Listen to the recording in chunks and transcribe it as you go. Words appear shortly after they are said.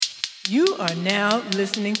You are now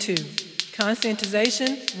listening to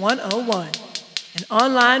Conscientization 101, an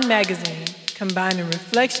online magazine combining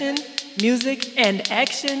reflection, music, and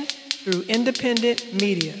action through independent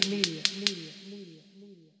media.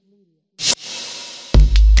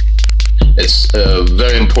 It's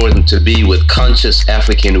very important to be with conscious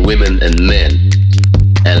African women and men.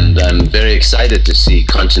 And I'm very excited to see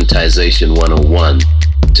Conscientization 101,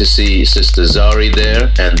 to see Sister Zari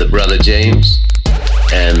there and the brother James,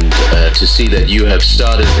 and to see that you have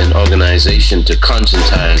started an organization to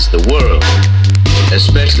conscientize the world,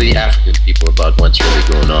 especially African people, about what's really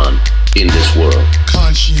going on in this world.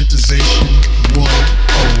 Conscientization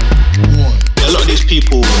 101. A lot of these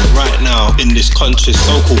people right now in this conscious,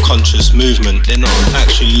 so-called conscious movement, they're not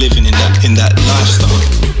actually living in that lifestyle.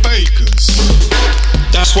 Fakers.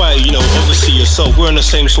 That's why, obviously yourself, we're on the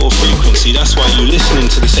same sort of frequency. That's why you're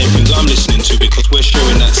listening to the same things I'm listening to, because we're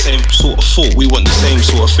sharing that same sort of thought. We want the same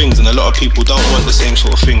sort of things, and a lot of people don't want the same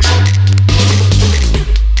sort of things.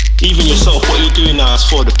 Even yourself, what you're doing now is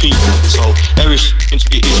for the people. So everything is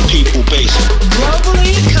people-based.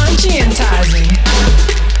 Globally conscientizing.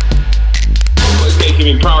 What's making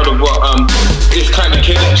me proud of what this kind of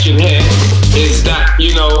connection here is that,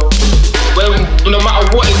 no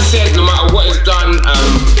matter what is said, no matter what is done,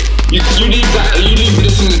 you leave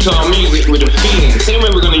listening to our music with a feeling. The same way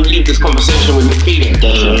we're going to leave this conversation with a feeling. And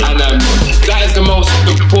that is the most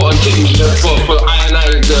important thing for I and I,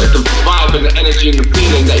 the vibe and the energy and the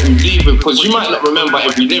feeling that you leave with, because you might not remember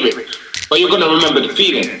every lyric, but you're going to remember the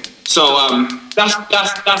feeling. So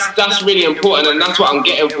that's really important, and that's what I'm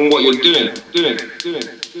getting from what you're doing.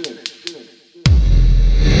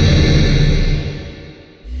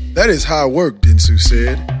 That is high work, Densu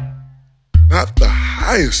said. Not the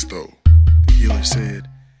highest, though, the healer said.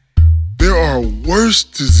 There are worse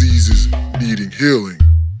diseases needing healing.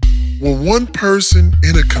 When one person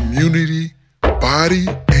in a community, body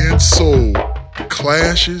and soul,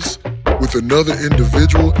 clashes with another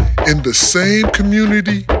individual in the same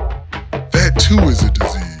community, that too is a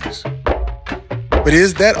disease. But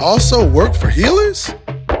is that also work for healers?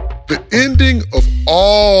 The ending of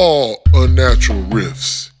all unnatural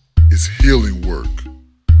rifts is healing work.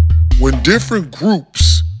 When different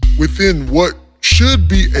groups within what should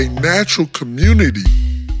be a natural community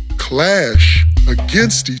clash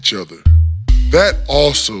against each other, that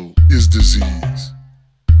also is disease.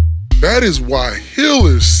 That is why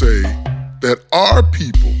healers say that our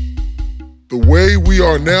people, the way we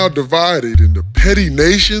are now divided into petty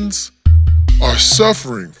nations, are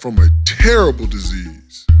suffering from a terrible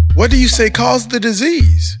disease. What do you say caused the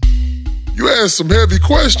disease? You asked some heavy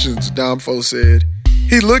questions, Damfo said.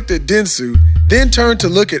 He looked at Densu, then turned to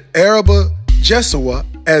look at Araba Jessuwa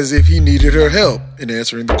as if he needed her help in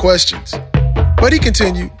answering the questions. But he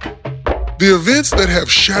continued. The events that have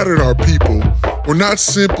shattered our people were not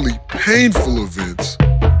simply painful events.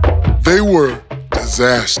 They were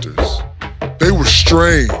disasters. They were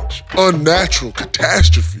strange, unnatural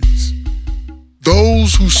catastrophes.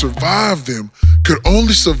 Those who survived them could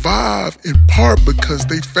only survive in part because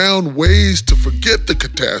they found ways to forget the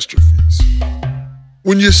catastrophes.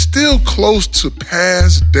 When you're still close to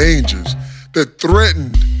past dangers that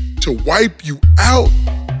threatened to wipe you out,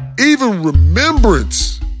 even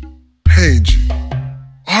remembrance pains you.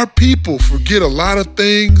 Our people forget a lot of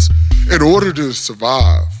things in order to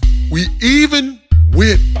survive. We even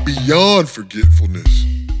went beyond forgetfulness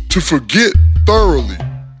to forget thoroughly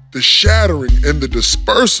the shattering and the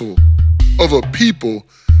dispersal of a people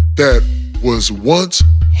that was once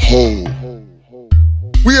whole.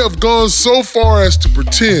 We have gone so far as to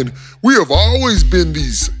pretend we have always been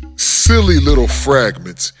these silly little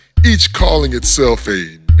fragments, each calling itself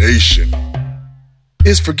a nation.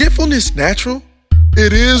 Is forgetfulness natural?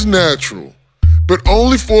 It is natural, but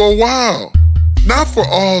only for a while, not for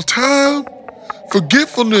all time.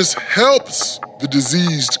 Forgetfulness helps the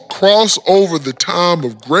diseased cross over the time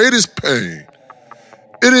of greatest pain.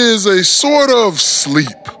 It is a sort of sleep,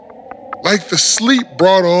 like the sleep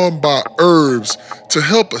brought on by herbs to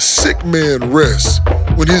help a sick man rest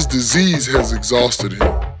when his disease has exhausted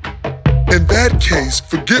him. In that case,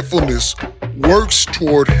 forgetfulness works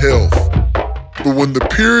toward health. But when the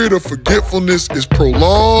period of forgetfulness is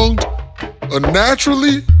prolonged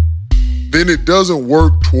unnaturally, then it doesn't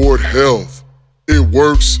work toward health. It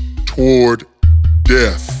works toward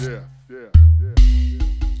death.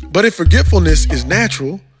 But if forgetfulness is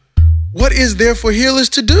natural, what is there for healers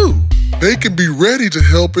to do? They can be ready to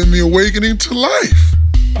help in the awakening to life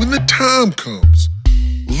when the time comes.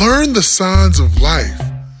 Learn the signs of life.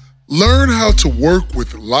 Learn how to work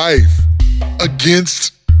with life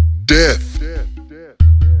against death.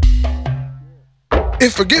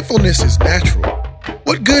 If forgetfulness is natural,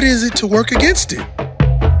 what good is it to work against it?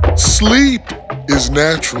 Sleep is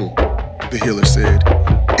natural, the healer said,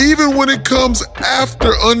 even when it comes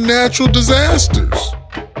after unnatural disasters.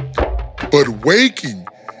 But waking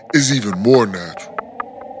is even more natural.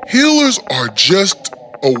 Healers are just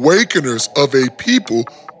awakeners of a people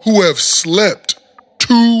who have slept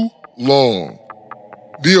too long.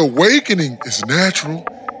 The awakening is natural.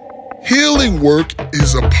 Healing work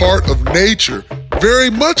is a part of nature, very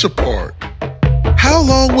much a part. How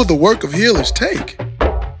long will the work of healers take?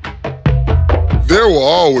 There will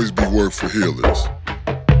always be work for healers.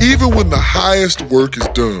 Even when the highest work is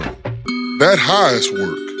done, that highest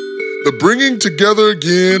work, the bringing together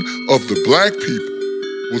again of the black people,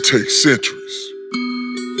 will take centuries.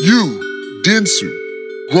 You, Densu,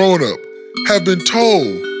 growing up, have been told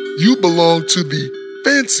you belong to the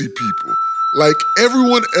fancy people, like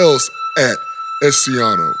everyone else at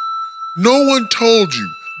Esiano. No one told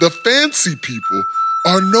you the fancy people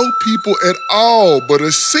are no people at all, but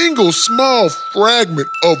a single small fragment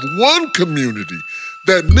of one community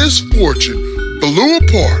that misfortune blew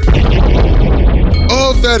apart.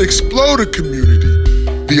 Of that exploded community,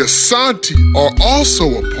 the Asante are also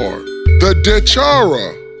a part. The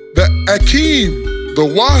Dechara, the Akim, the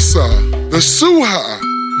Wasa, the Suha,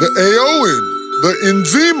 the Aoin, the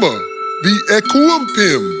Nzima, the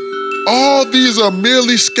Ekuampim. All these are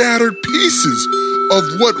merely scattered pieces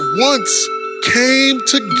of what once came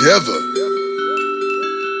together.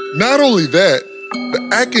 Not only that, the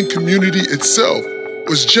Akin community itself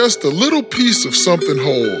was just a little piece of something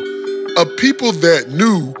whole, a people that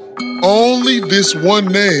knew only this one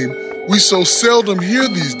name we so seldom hear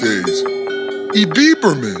these days,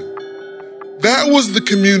 Ibiberman. That was the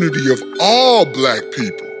community of all black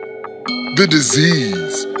people. The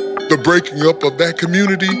disease, the breaking up of that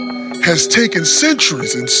community, has taken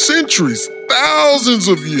centuries and centuries, thousands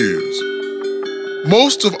of years.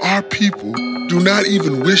 Most of our people do not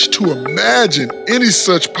even wish to imagine any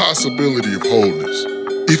such possibility of wholeness.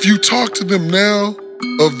 If you talk to them now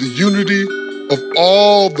of the unity of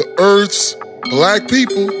all the Earth's black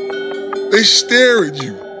people, they stare at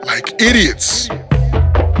you like idiots.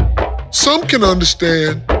 Some can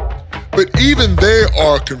understand, but even they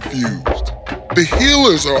are confused. The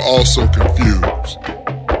healers are also confused.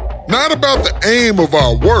 Not about the aim of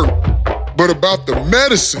our work, but about the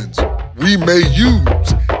medicines we may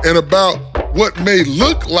use and about what may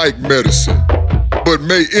look like medicine, but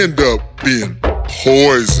may end up being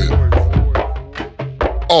poison.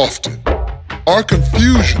 Often, our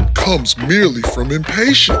confusion comes merely from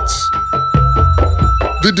impatience.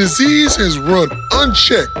 The disease has run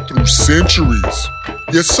unchecked through centuries,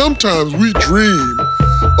 yet sometimes we dream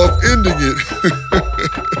of ending it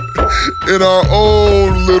in our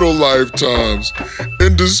own little lifetimes,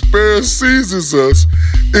 and despair seizes us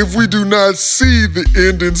if we do not see the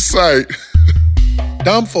end in sight.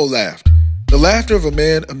 Damfo laughed, the laughter of a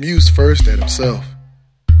man amused first at himself.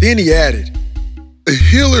 Then he added, a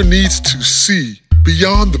healer needs to see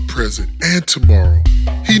beyond the present and tomorrow.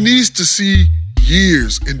 He needs to see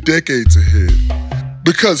years and decades ahead,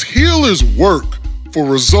 because healers work for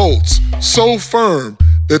results so firm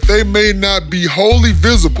that they may not be wholly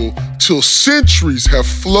visible till centuries have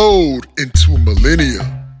flowed into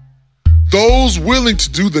millennia. Those willing to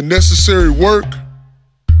do the necessary work,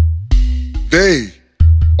 they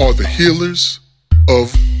are the healers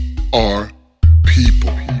of our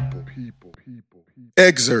people.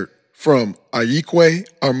 Excerpt from Ayikwe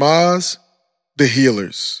Armaz, The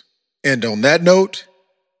Healers. And on that note,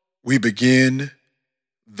 we begin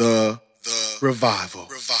the revival.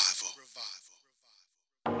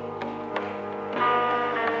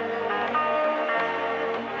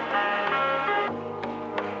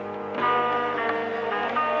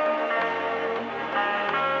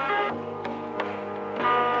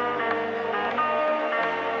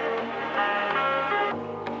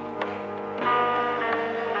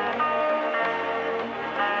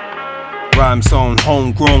 Rhyme zone,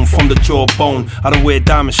 homegrown from the jawbone. I don't wear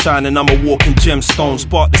diamond shining, I'm a walking gemstone.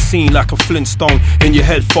 Spark the scene like a Flintstone. In your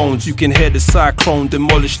headphones, you can hear the cyclone,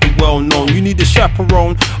 demolish the well-known. You need a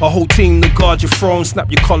chaperone, a whole team to guard your throne. Snap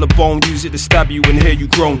your collarbone, use it to stab you and hear you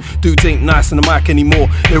groan. Dudes ain't nice on the mic anymore,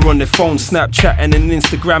 they're on their phones, Snapchatting and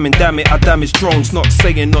Instagramming. Damn it, I damage drones. Not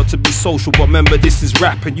saying not to be social, but remember this is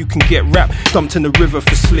rap, and you can get rap dumped in the river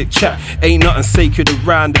for slick chat. Ain't nothing sacred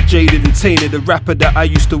around the jaded and tainted. The rapper that I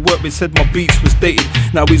used to work with said my beat beats was dated.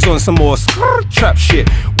 Now he's on some more trap shit,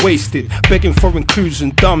 wasted, begging for inclusion,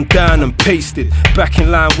 dumbed down and pasted. Back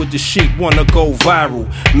in line with the sheep, wanna go viral.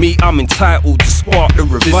 Me, I'm entitled to spark the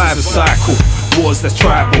revival cycle. Wars that's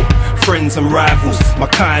tribal, friends and rivals. My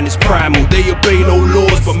kind is primal. They obey no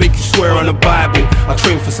laws but make you swear on the Bible. I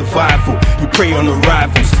train for survival, you prey on the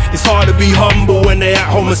rivals. It's hard to be humble when they act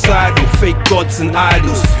homicidal. Fake gods and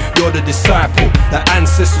idols, you're the disciple. The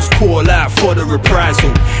ancestors call out for the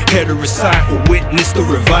reprisal. Hear the recital, witness the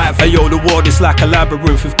revival. Hey yo, the world is like a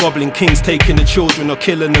labyrinth with goblin kings taking the children or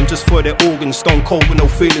killing them just for their organs. Stone cold with no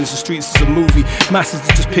feelings, the streets is a movie. Masses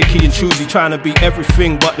are just picky and choosy, trying to be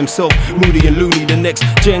everything but themselves. Moody and loony, the next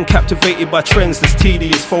gen captivated by trends that's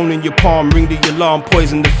tedious. Phone in your palm, ring the alarm,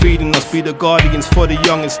 poison the feeding us. Be the guardians for the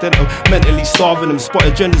young instead of mentally starving them. Spot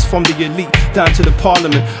agendas from the elite down to the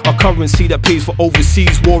parliament. Our currency that pays for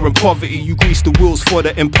overseas war and poverty. You grease the wheels for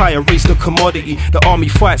the empire, raise the commodity. The army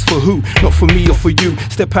fights for who? Not for me or for you.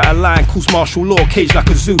 Step out of line, cause martial law, cage like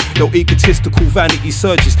a zoo. No egotistical vanity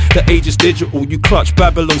surges. The age is digital. You clutch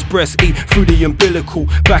Babylon's breast, eat through the umbilical.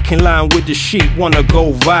 Back in line with the sheep, wanna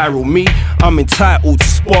go viral. Me, I'm entitled to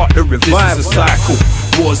spark the revival cycle.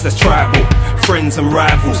 Wars that's tribal, friends and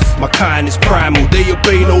rivals. My kind is primal. They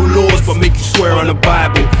obey no laws but make you swear on the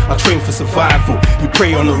Bible. I train for survival, you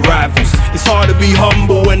prey on the rivals. It's hard to be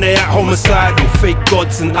humble when they act homicidal. Fake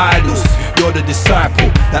gods and idols, you're the disciple.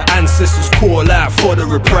 The ancestors call out for the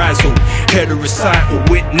reprisal. Hear the recital,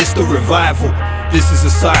 witness the revival. This is a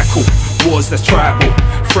cycle, wars that's tribal,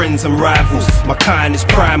 friends and rivals. My kind is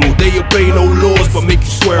primal. They obey no laws but make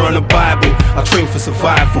you swear on the Bible. I train for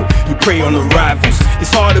survival, you prey on the rivals.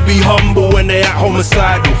 It's hard to be humble when they act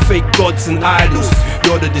homicidal. Fake gods and idols,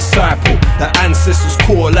 you're the disciple. The ancestors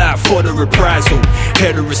call out for the reprisal.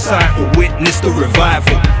 Hear the recital, witness the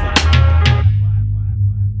revival.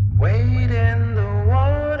 Wade in the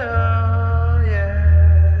water,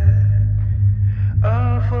 yeah.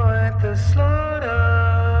 Avoid the slaughter,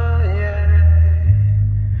 yeah.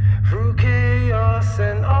 Through chaos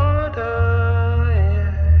and order,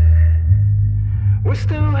 yeah. We're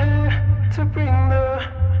still here to bring the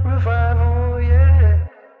revival, yeah.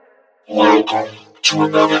 Welcome to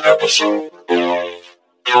another episode of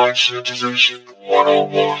Conscientization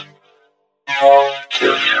 101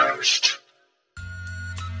 Podcast.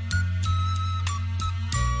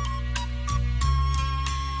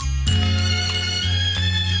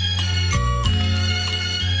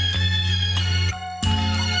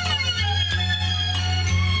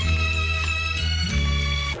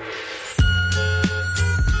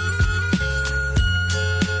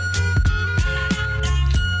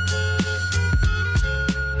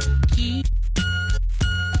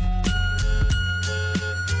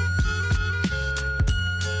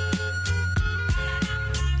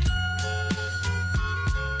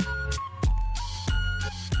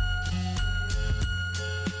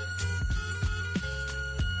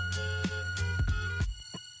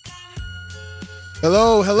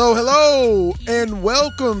 Hello, hello, hello, and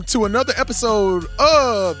welcome to another episode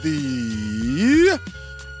of the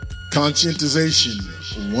Conscientization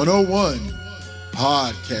 101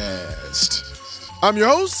 Podcast. I'm your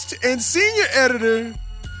host and senior editor,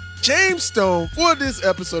 James Stone, for this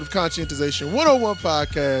episode of Conscientization 101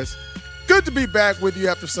 Podcast. Good to be back with you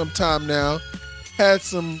after some time now. Had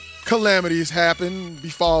some calamities happen,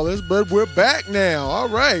 befall us, but we're back now. All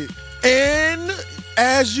right. And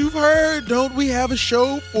as you've heard, don't we have a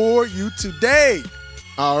show for you today?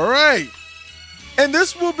 All right. And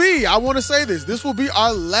this will be, I want to say this will be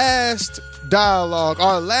our last dialogue,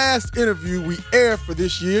 our last interview we air for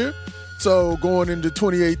this year. So going into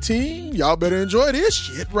 2018, y'all better enjoy this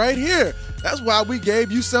shit right here. That's why we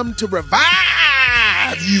gave you something to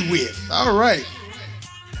revive you with. All right.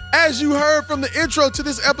 As you heard from the intro to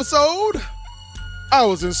this episode, I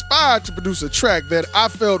was inspired to produce a track that I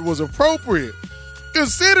felt was appropriate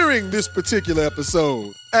considering this particular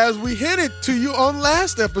episode. As we hinted to you on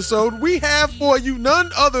last episode, we have for you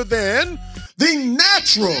none other than the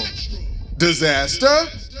natural disaster,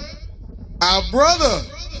 our brother,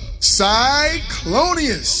 Cyclonius.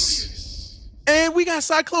 And we got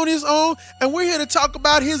Cyclonius on, and we're here to talk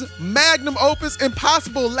about his magnum opus,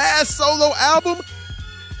 Impossible last solo album.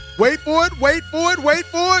 Wait for it, wait for it, wait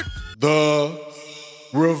for it. The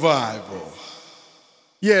Revival.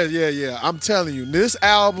 Yeah. I'm telling you, this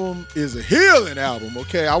album is a healing album,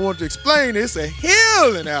 okay? I want to explain it's a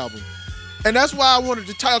healing album. And that's why I wanted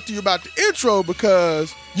to talk to you about the intro,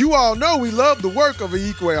 because you all know we love the work of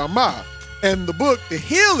Ikwe Ama. And the book, The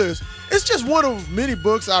Healers, it's just one of many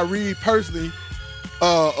books I read personally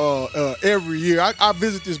every year. I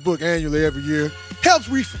visit this book annually every year.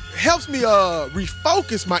 helps me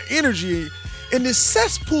refocus my energy in this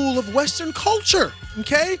cesspool of Western culture,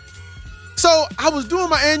 okay? So I was doing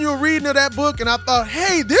my annual reading of that book, and I thought,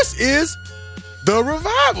 hey, this is the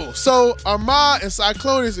revival. So Armand and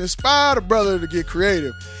Cyclonius inspired a brother to get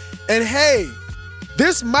creative. And hey,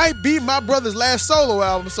 this might be my brother's last solo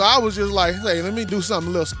album, so I was just like, hey, let me do something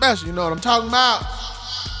a little special, you know what I'm talking about?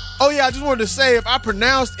 Oh yeah, I just wanted to say, if I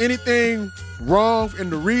pronounced anything wrong in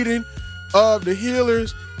the reading of The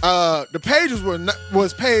Healers, the pages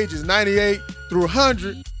was pages 98 through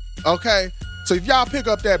 100, okay? So if y'all pick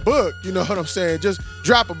up that book, you know what I'm saying, just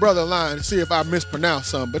drop a brother a line and see if I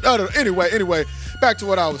mispronounced something. But anyway, back to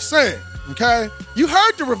what I was saying, okay? You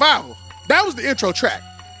heard the revival. That was the intro track.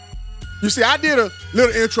 You see, I did a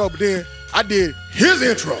little intro, but then I did his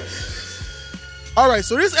intro. All right,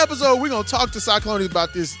 so this episode, we're going to talk to Cyclonius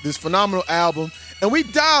about this phenomenal album, and we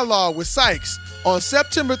dialogue with Sykes on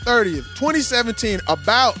September 30th, 2017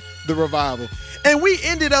 about the revival. And we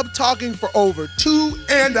ended up talking for over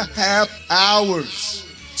 2.5 hours.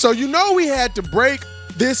 So you know we had to break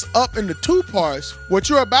this up into two parts. What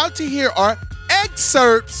you're about to hear are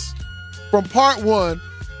excerpts from part one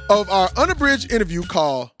of our unabridged interview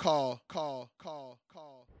called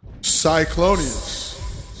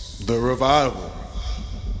Cyclonius, the revival.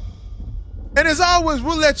 And as always,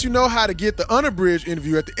 we'll let you know how to get the unabridged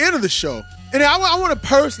interview at the end of the show. And I want to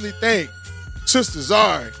personally thank Sister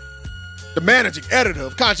Zari, the managing editor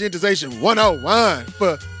of Conscientization 101,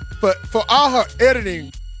 for all her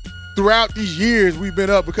editing throughout these years we've been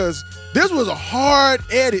up, because this was a hard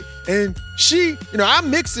edit. And she, I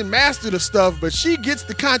mix and master the stuff, but she gets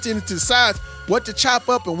the content and decides what to chop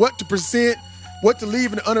up and what to present, what to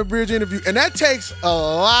leave in the unabridged interview. And that takes a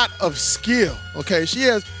lot of skill, okay? She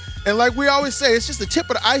has, and like we always say, it's just the tip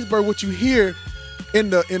of the iceberg what you hear in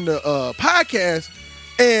the podcast.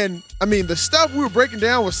 And I mean, the stuff we were breaking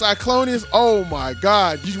down with Cyclonius, oh my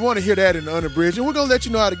God, you want to hear that in the unabridged. And we're going to let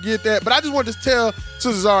you know how to get that. But I just wanted to tell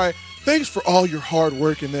Sister Zari, thanks for all your hard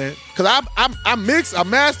work in that. Because I mixed, I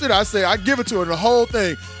mastered, I give it to her the whole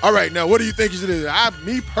thing. All right, now what do you think you should do?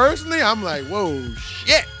 Me personally, I'm like, whoa,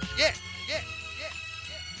 shit.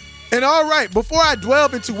 And all right, before I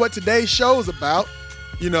delve into what today's show is about,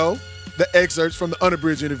 the excerpts from the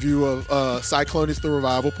unabridged interview of Cyclonius, the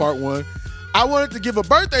Revival, Part 1, I wanted to give a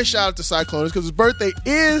birthday shout out to Cyclonius because his birthday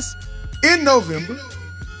is in November.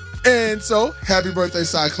 And so, happy birthday,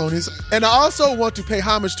 Cyclonius. And I also want to pay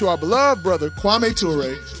homage to our beloved brother, Kwame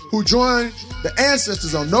Ture, who joined the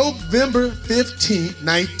ancestors on November 15,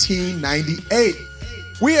 1998.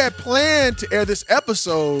 We had planned to air this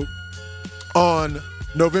episode on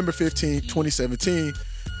November 15, 2017,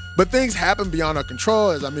 but things happened beyond our control,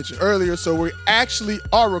 as I mentioned earlier, so we actually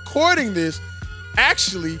are recording this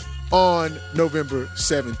on November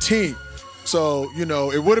 17th. So,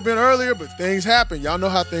 it would have been earlier, but things happen. Y'all know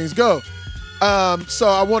how things go. So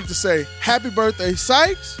I wanted to say happy birthday,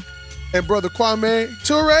 Sykes, and brother Kwame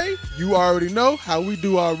Ture. You already know how we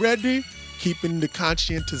do already, keeping the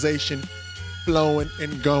conscientization flowing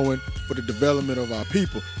and going for the development of our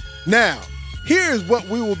people. Now, here is what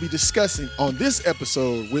we will be discussing on this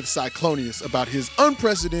episode with Cyclonius about his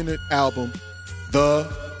unprecedented album, The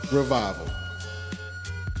Revival.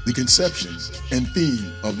 The conception and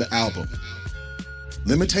theme of the album.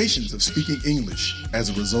 Limitations of speaking English as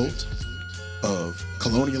a result of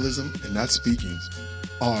colonialism and not speaking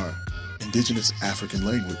our indigenous African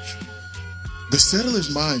language. The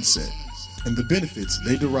settler's mindset and the benefits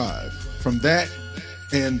they derive from that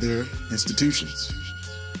and their institutions.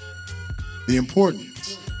 The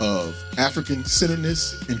importance of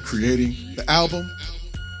African-centeredness in creating the album,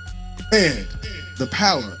 and the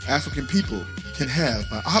power African people can have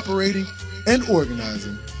by operating and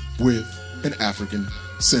organizing with an African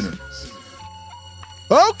center.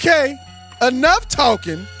 Okay, enough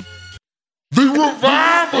talking. The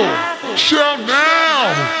revival shall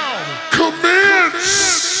now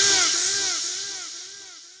commence.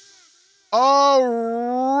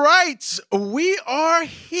 All right, we are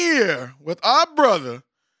here with our brother,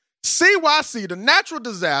 CYC, the natural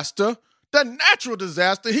disaster.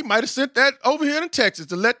 He might have sent that over here in Texas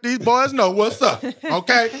to let these boys know what's up,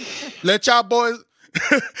 okay? Let you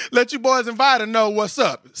boys in Vida know what's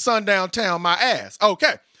up. Sundown Town, my ass.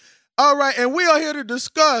 Okay. All right, and we are here to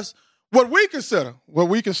discuss what we consider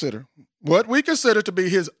to be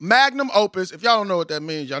his magnum opus. If y'all don't know what that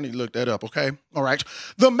means, y'all need to look that up, okay? All right.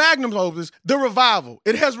 The magnum opus, The Revival.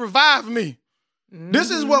 It has revived me. Mm-hmm. This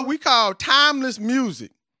is what we call timeless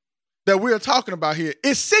music that we're talking about here.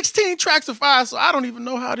 It's 16 tracks of fire, so I don't even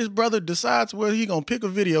know how this brother decides whether he's going to pick a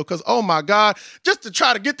video because, oh, my God, just to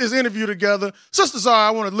try to get this interview together, Sister Zara,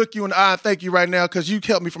 I want to look you in the eye and thank you right now because you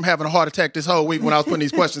kept me from having a heart attack this whole week when I was putting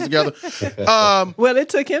these questions together. Well, it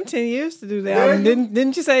took him 10 years to do that.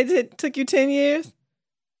 Didn't you say it took you 10 years?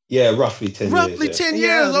 Yeah, roughly 10 years. Roughly 10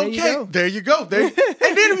 years, okay. There you go. And then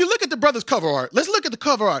if you look at the brother's cover art, let's look at the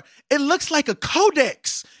cover art. It looks like a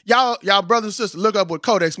codex. Y'all brothers and sisters, look up what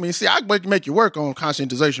codex means. See, I make you work on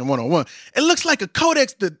Conscientization 101. It looks like a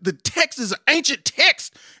codex. The text is an ancient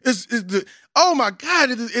text. Is the oh my God!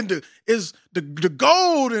 Is the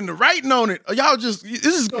gold and the writing on it? Y'all just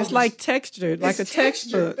It's like textured, like a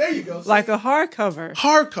textbook. There you go. Like a hardcover.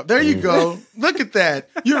 Hardcover. There you go. Look at that.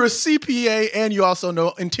 You're a CPA and you also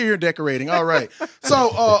know interior decorating. All right.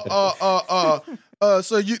 So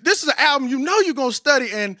this is an album you know you're gonna study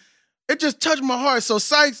and. It just touched my heart. So,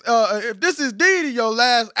 Sykes, if this is indeed your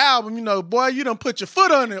last album, you know, boy, you done put your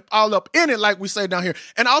foot on it, all up in it, like we say down here.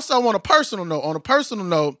 And also on a personal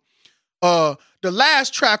note, the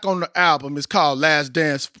last track on the album is called Last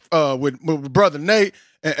Dance with Brother Nate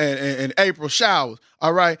and April Showers.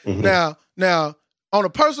 All right? Mm-hmm. Now, on a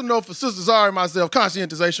personal note for Sister Zara and myself,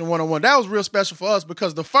 Conscientization 101, that was real special for us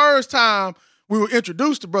because the first time we were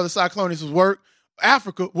introduced to Brother Cyclonius' work,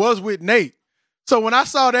 Africa, was with Nate. So when I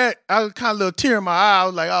saw that, I was kind of a little tear in my eye. I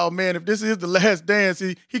was like, oh, man, if this is the last dance,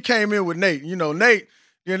 he came in with Nate. You know, Nate,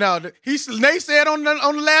 Nate said on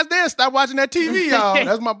the last dance, stop watching that TV, y'all.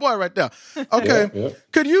 That's my boy right there. Okay. Yeah.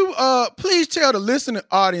 Could you please tell the listening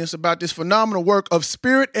audience about this phenomenal work of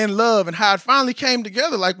Spirit and Love and how it finally came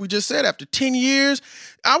together, like we just said, after 10 years?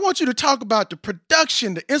 I want you to talk about the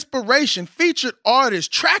production, the inspiration, featured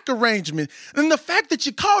artists, track arrangement, and the fact that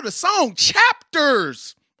you called the song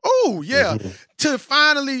Chapters. Oh, yeah. Mm-hmm. To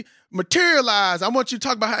finally materialize. I want you to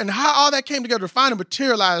talk about how all that came together to finally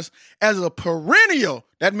materialize as a perennial,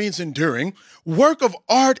 that means enduring, work of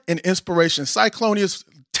art and inspiration. Cyclonius,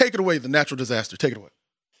 take it away, The Natural Disaster. Take it away.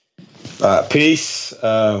 Peace.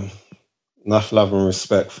 Enough love and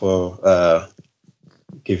respect for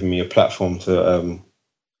giving me a platform to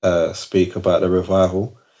speak about the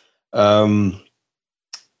revival.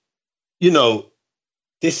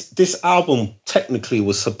 This album technically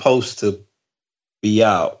was supposed to be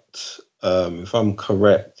out, if I'm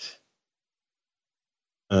correct.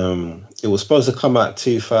 It was supposed to come out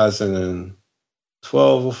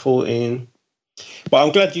 2012 or 14. But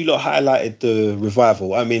I'm glad you lot highlighted the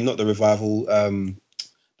revival. I mean, not the revival, The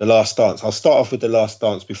Last Dance. I'll start off with The Last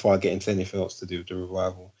Dance before I get into anything else to do with the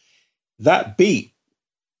revival. That beat,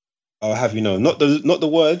 I'll have you know, not the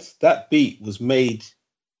words, that beat was made,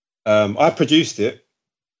 I produced it,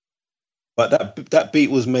 but that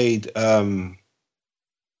beat was made,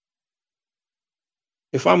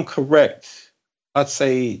 if I'm correct, I'd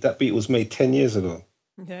say that beat was made 10 years ago.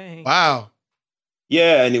 Okay. Wow.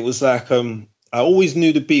 Yeah, and it was like, I always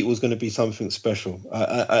knew the beat was going to be something special.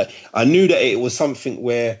 I knew that it was something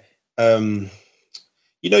where,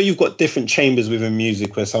 you've got different chambers within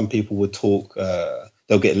music where some people would talk,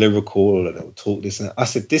 they'll get lyrical or they'll talk this and that. I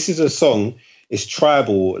said, this is a song, it's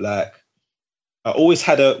tribal, like, I always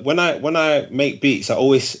had when I make beats, I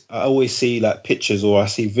always see like pictures or I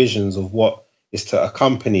see visions of what is to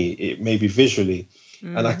accompany it, maybe visually.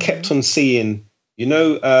 Mm-hmm. And I kept on seeing,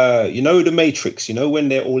 the Matrix, when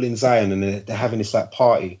they're all in Zion and they're having this like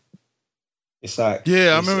party. It's like,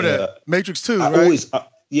 yeah, I remember that Matrix 2. Right?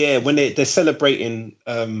 When they're celebrating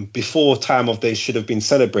before time of they should have been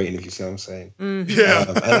celebrating. If you see what I'm saying, mm-hmm. Yeah.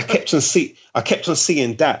 And I kept on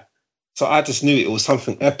seeing that. So I just knew it was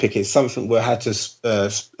something epic. It's something where I had to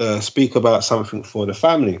speak about something for the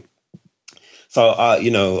family. So,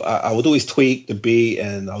 I would always tweak the beat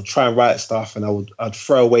and I would try and write stuff and I'd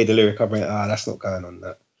throw away the lyric. I'd be like, that's not going on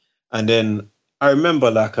that. And then I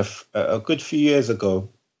remember like a good few years ago,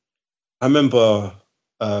 I remember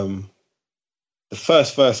the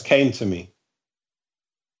first verse came to me.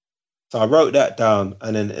 So I wrote that down.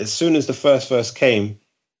 And then as soon as the first verse came,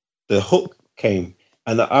 the hook came.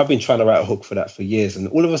 And I've been trying to write a hook for that for years. And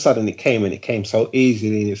all of a sudden it came and it came so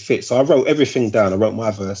easily and it fit. So I wrote everything down. I wrote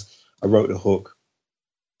my verse. I wrote the hook.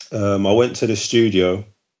 I went to the studio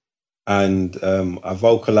and I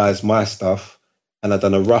vocalized my stuff and I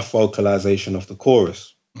done a rough vocalization of the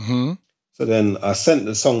chorus. Mm-hmm. So then I sent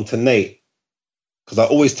the song to Nate because I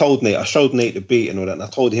always told Nate, I showed Nate the beat and all that. And I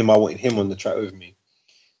told him I wanted him on the track with me.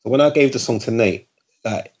 So when I gave the song to Nate,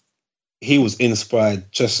 he was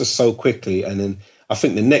inspired just so quickly. And then I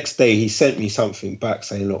think the next day he sent me something back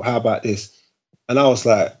saying, look, how about this? And I was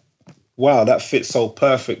like, wow, that fits so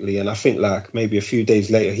perfectly. And I think like maybe a few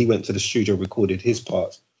days later, he went to the studio, recorded his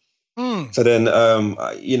parts. So then,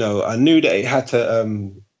 I knew that it had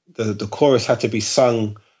to, the chorus had to be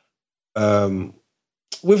sung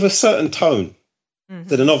with a certain tone.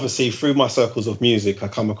 So then obviously through my circles of music, I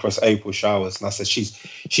come across April Showers, and I said,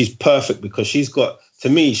 she's perfect because she's got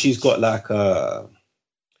like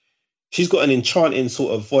she's got an enchanting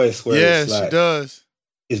sort of voice where it's like, she does.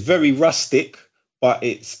 It's very rustic, but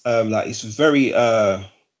it's it's very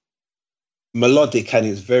melodic,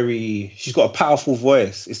 and she's got a powerful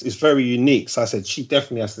voice. It's very unique. So I said, she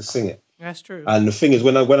definitely has to sing it. That's true. And the thing is,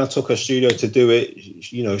 when I took her studio to do it,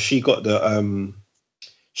 she got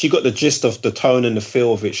the gist of the tone and the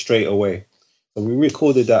feel of it straight away. So we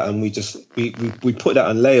recorded that, and we put that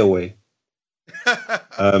on layaway.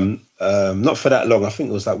 Not for that long. I think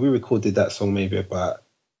it was like we recorded that song maybe a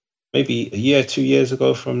year, 2 years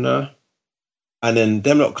ago from now. And then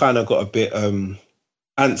them lot kind of got a bit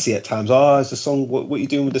antsy at times. Is the song, what are you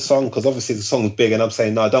doing with the song? Because obviously the song's big, and I'm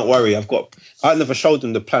saying, no, don't worry. I never showed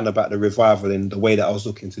them the plan about the revival in the way that I was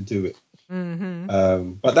looking to do it.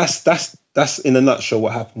 But that's in a nutshell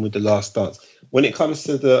what happened with The Last Dance. When it comes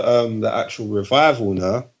to the actual revival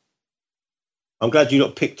now, I'm glad you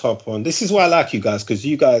not picked up on. This is why I like you guys, because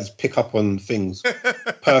you guys pick up on things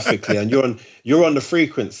perfectly, and you're on the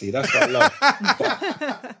frequency. That's what I love.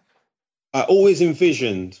 But I always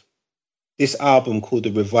envisioned this album called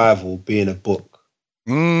The Revival being a book,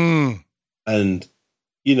 and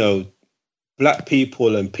Black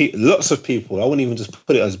people and lots of people. I wouldn't even just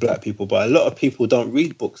put it as Black people, but a lot of people don't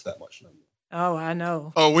read books that much no more. Oh, I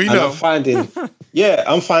know. Oh, we know. I'm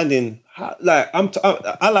finding like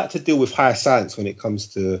I like to deal with higher science when it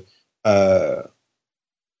comes to the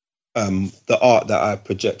art that I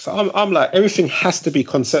project. So I'm like, everything has to be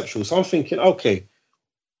conceptual. So I'm thinking, okay,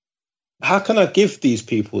 how can I give these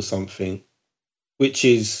people something which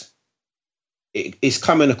is it's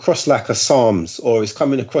coming across like a Psalms, or it's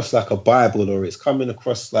coming across like a Bible, or it's coming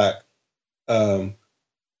across like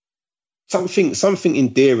something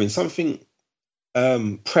endearing, something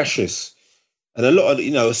precious, and a lot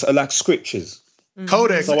of like scriptures.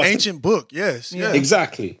 Codex, an ancient book. Yes, yeah,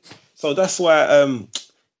 exactly. So that's why you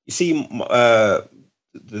see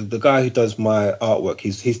the guy who does my artwork.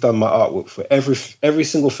 He's done my artwork for every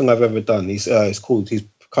single thing I've ever done. His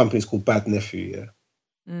company's called Bad Nephew. Yeah.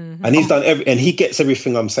 And he's done and he gets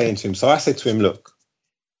everything I'm saying to him. So I said to him, look,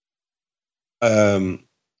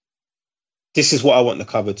 this is what I want the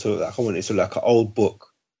cover to look like. I want it to look like an old book.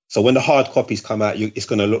 So when the hard copies come out, it's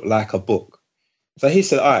going to look like a book. So he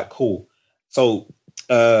said, all right, cool. So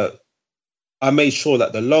I made sure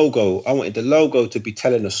that I wanted the logo to be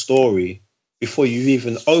telling a story before you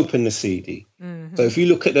even open the CD. So if you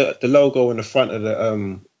look at the logo on the front of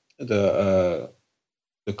the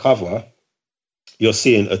cover, you're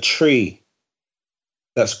seeing a tree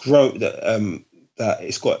that's grown, that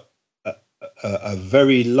it's got a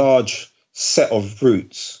very large set of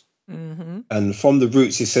roots. And from the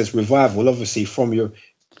roots, it says revival. Obviously, from a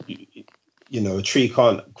tree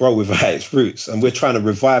can't grow without its roots. And we're trying to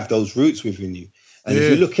revive those roots within you. And if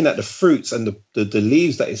you're looking at the fruits and the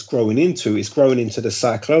leaves that it's growing into the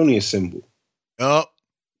Cyclonia symbol. Oh.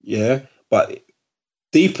 Yeah. But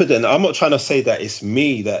deeper than, I'm not trying to say that it's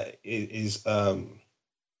me that is the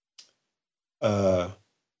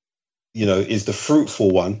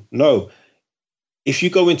fruitful one. No. If you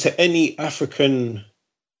go into any African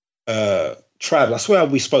tribe, I swear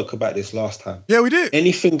we spoke about this last time. Yeah, we did.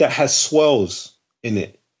 Anything that has swirls in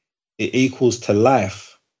it equals to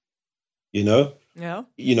life. Yeah.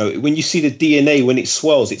 When you see the DNA, when it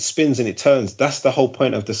swells, it spins and it turns. That's the whole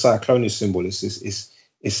point of the Cyclonia symbol. It's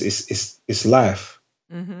life.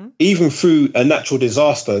 Even through a natural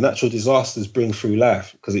disaster, natural disasters bring through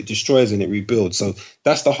life because it destroys and it rebuilds. So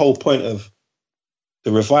that's the whole point of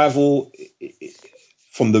the revival.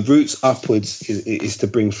 From the roots upwards is to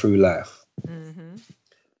bring through life.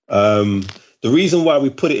 The reason why we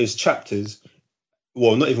put it as chapters,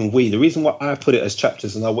 well, not even we, the reason why I put it as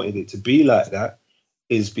chapters and I wanted it to be like that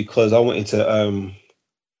is because I wanted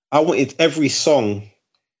every song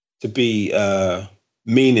to be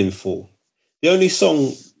meaningful. The only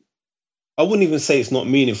song, I wouldn't even say it's not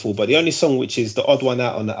meaningful, but the only song which is the odd one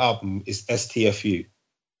out on the album is STFU.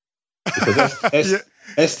 Because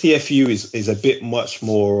STFU is a bit much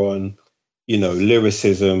more on,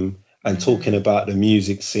 lyricism and talking about the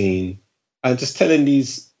music scene and just telling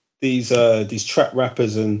these trap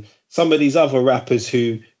rappers and some of these other rappers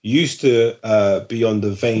who used to be on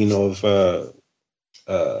the vein of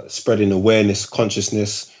spreading awareness,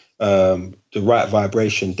 consciousness, the right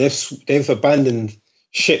vibration. They've abandoned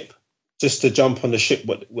ship just to jump on the ship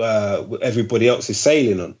what everybody else is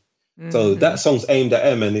sailing on. So that song's aimed at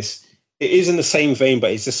them, and it's it is in the same vein,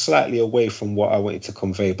 but it's just slightly away from what I wanted to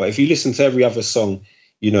convey. But if you listen to every other song,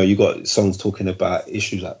 you know, you got songs talking about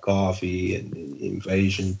issues like Garvey and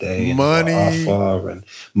Invasion Day, money, and Arthur, and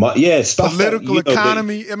stuff. Political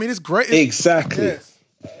economy. I mean, it's great. Exactly. Yes.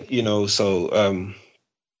 You know, so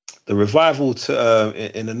the revival,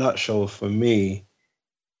 to in a nutshell, for me,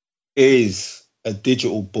 is a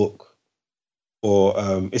digital book.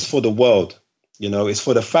 It's for the world. You know, it's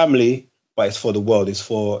for the family, but it's for the world. It's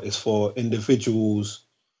for individuals.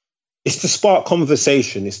 It's to spark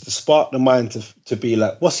conversation. It's to spark the mind to be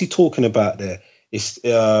like, what's he talking about there? It's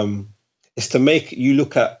to make you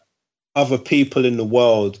look at other people in the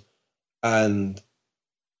world and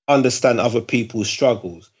understand other people's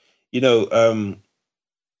struggles. You know,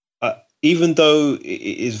 even though it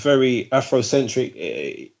is very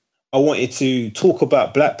Afrocentric, I wanted to talk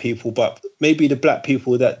about Black people, but maybe the Black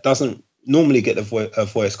people that doesn't normally get a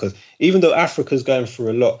voice, because even though Africa's going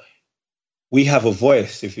through a lot, we have a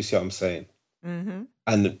voice, if you see what I'm saying. Mm-hmm.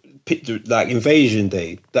 And like Invasion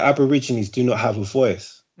Day, the Aborigines do not have a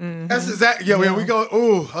voice. Mm-hmm. That's exactly, we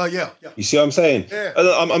go, yeah. You see what I'm saying? Yeah.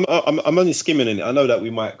 I'm only skimming in it. I know that we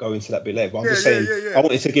might go into that a bit later, but I'm just saying, I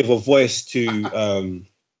wanted to give a voice to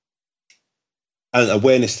and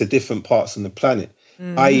awareness to different parts on the planet.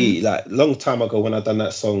 Mm-hmm. I.e., like long time ago when I done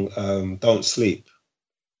that song, Don't Sleep,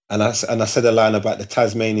 and I said a line about the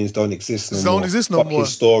Tasmanians don't exist no more. Don't exist no more.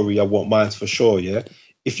 Story, I want mine for sure. Yeah.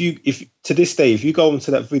 If to this day, if you go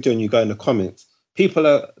into that video and you go in the comments,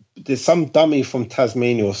 there's some dummy from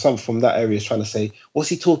Tasmania or some from that area is trying to say, what's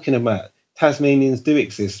he talking about? Tasmanians do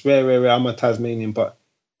exist. Rare, I'm a Tasmanian. But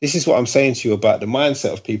this is what I'm saying to you about the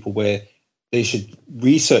mindset of people, where they should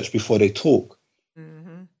research before they talk.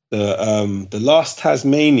 Mm-hmm. The last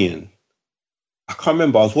Tasmanian, I can't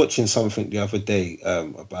remember, I was watching something the other day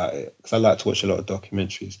about it, because I like to watch a lot of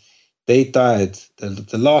documentaries. They died,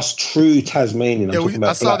 the last true Tasmanian.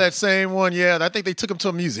 I saw that same one, I think they took him to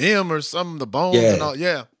a museum or something, the bones and all,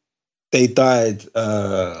 They died,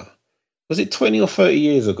 was it 20 or 30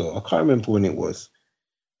 years ago? I can't remember when it was.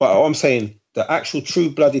 But what I'm saying, the actual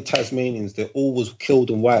true-blooded Tasmanians, they all was killed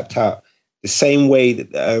and wiped out the same way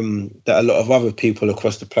that a lot of other people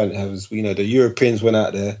across the planet have. You know, the Europeans went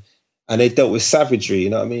out there and they dealt with savagery, you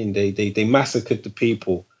know what I mean? They massacred the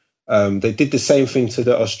people. They did the same thing to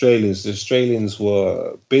the Australians. The Australians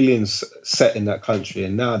were billions set in that country,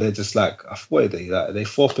 and now they're just like, what are they? Like, they're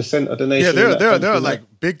 4% of the nation. Yeah, they're like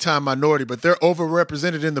big time minority, but they're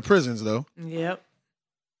overrepresented in the prisons, though. Yep.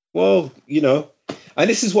 Well, you know, and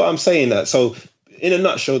this is what I'm saying. That so, in a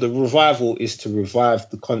nutshell, the revival is to revive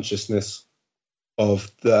the consciousness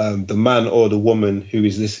of the man or the woman who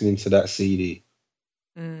is listening to that CD.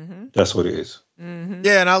 Mm-hmm. That's what it is. Mm-hmm.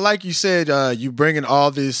 Yeah, and I like you said, you bringing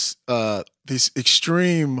all this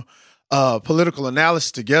extreme political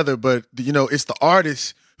analysis together, but you know it's the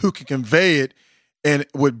artist who can convey it and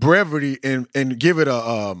with brevity and give it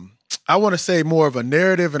a I want to say more of a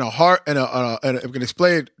narrative and a heart and it can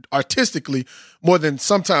explain it artistically more than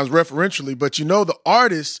sometimes referentially. But you know the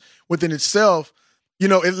artist within itself. You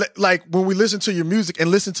know, like when we listen to your music and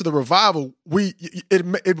listen to the revival, when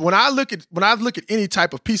I look at any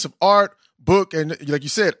type of piece of art, book, and like you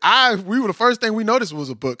said, we were the first thing we noticed was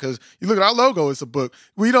a book, because you look at our logo, it's a book.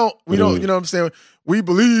 We don't, you know what I'm saying? We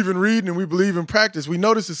believe in reading and we believe in practice. We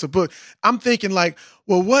notice it's a book. I'm thinking like,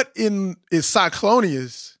 well, what is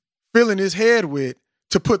Cyclonius filling his head with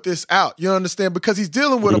to put this out? You understand? Because he's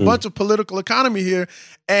dealing with a bunch of political economy here.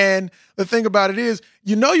 And the thing about it is,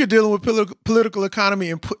 you know, you're dealing with political economy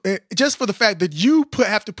and just for the fact that you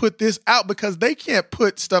have to put this out, because they can't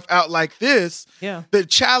put stuff out like this that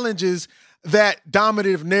challenges that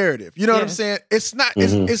dominative narrative. You know what I'm saying? It's not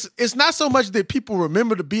it's not so much that people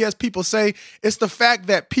remember the BS people say, it's the fact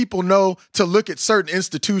that people know to look at certain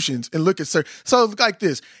institutions and look at certain. So like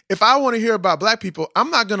this, if I want to hear about Black people, I'm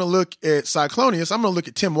not going to look at Cyclonius. I'm going to look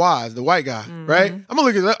at Tim Wise, the white guy, right? I'm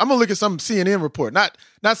going to look at some CNN report, not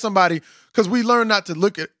somebody, because we learn not to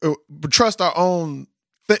look at trust our own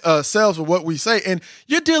selves with what we say. And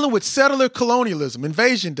you're dealing with settler colonialism,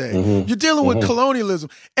 Invasion Day. You're dealing with colonialism.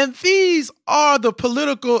 And these are the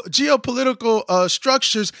geopolitical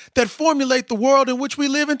structures that formulate the world in which we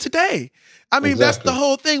live in today. I mean, that's the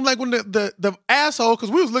whole thing. Like when the asshole,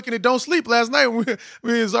 because we was looking at Don't Sleep last night, and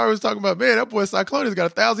we was always talking about, man, that boy Cyclonius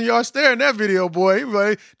got 1,000-yard stare in that video, boy. He was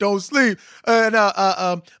like, Don't Sleep. And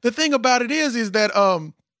the thing about it is that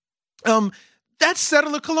That's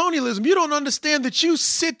settler colonialism. You don't understand that you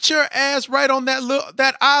sit your ass right on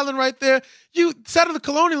that island right there. Settler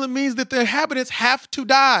colonialism means that the inhabitants have to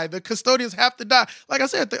die. The custodians have to die. Like I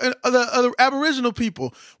said, the other Aboriginal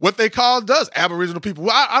people, what they call Aboriginal people.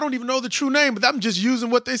 Well, I don't even know the true name, but I'm just using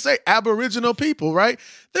what they say. Aboriginal people, right?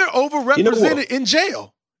 They're overrepresented in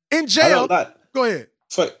jail. In jail. Go ahead.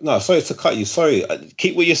 Sorry to cut you. Sorry.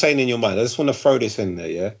 Keep what you're saying in your mind. I just want to throw this in there,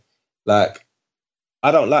 yeah? Like, I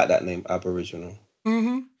don't like that name, Aboriginal.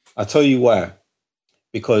 Mm-hmm. I'll tell you why.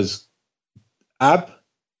 Because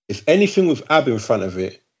if anything with ab in front of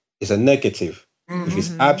it is a negative. Mm-hmm. If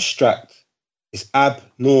it's abstract, it's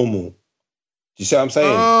abnormal. Do you see what I'm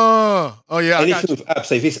saying? Oh yeah. Anything with ab.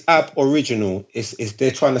 So if it's ab-original, it's they're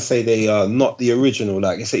trying to say they are not the original.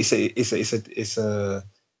 Like it's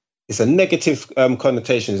a negative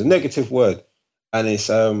connotation. It's a negative word, and it's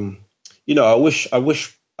I wish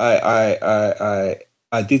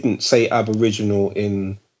I didn't say Aboriginal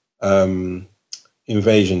in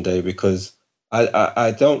Invasion Day, because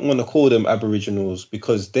I don't want to call them Aboriginals,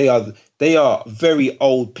 because they are very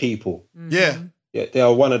old people. Yeah, they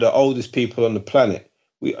are one of the oldest people on the planet.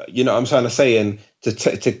 You know what I'm trying to say, and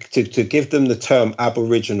to give them the term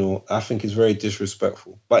Aboriginal, I think is very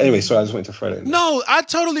disrespectful. But anyway, sorry, I just wanted to throw that in there. No, I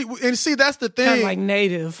totally, and see, that's the thing. Kind of like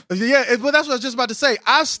native. Yeah, but that's what I was just about to say.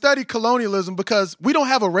 I study colonialism because we don't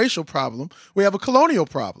have a racial problem. We have a colonial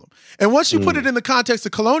problem. And once you put it in the context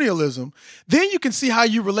of colonialism, then you can see how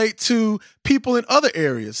you relate to people in other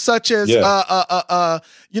areas, such as,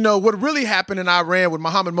 what really happened in Iran with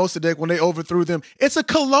Mohammad Mossadegh when they overthrew them. It's a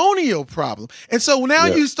colonial problem. And so now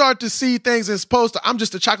you start to see things as opposed to, I'm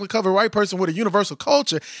just a chocolate-covered white person with a universal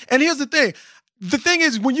culture. And here's the thing. The thing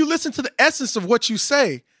is, when you listen to the essence of what you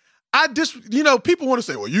say, people want to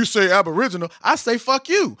say, well, you say Aboriginal. I say, fuck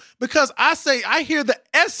you. Because I hear the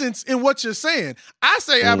essence in what you're saying. I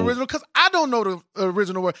say Aboriginal because I don't know the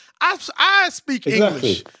original word. I speak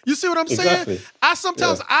English. You see what I'm saying?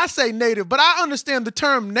 I say native, but I understand the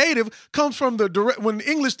term native comes from when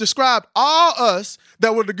English described all us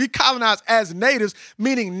that were decolonized as natives,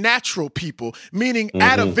 meaning natural people, meaning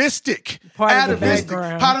atavistic. Part of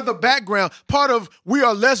the background. Part of we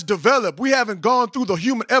are less developed. We haven't gone through the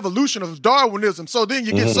human evolution of Darwinism. So then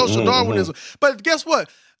you get social Darwinism. But guess what?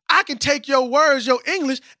 I can take your words, your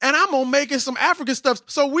English, and I'm going to make it some African stuff.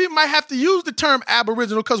 So we might have to use the term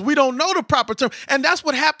Aboriginal because we don't know the proper term. And that's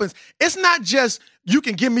what happens. It's not just you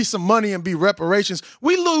can give me some money and be reparations.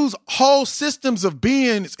 We lose whole systems of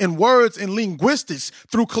beings and words and linguistics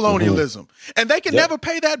through colonialism. And they can never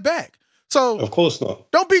pay that back. So of course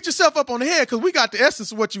not. Don't beat yourself up on the head because we got the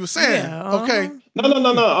essence of what you were saying. Okay. No.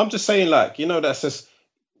 I'm just saying, that's just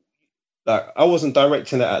I wasn't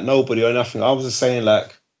directing it at nobody or nothing. I was just saying,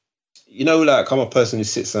 I'm a person who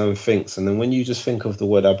sits there and thinks, and then when you just think of the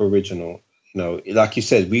word Aboriginal, like you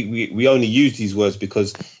said, we only use these words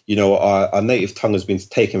because our native tongue has been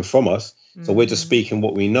taken from us, so we're just speaking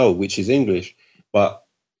what we know, which is English. But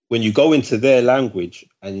when you go into their language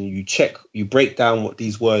and you break down what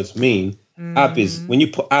these words mean. Ab is, when you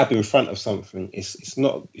put ab in front of something, it's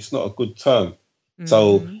not a good term.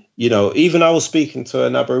 So even I was speaking to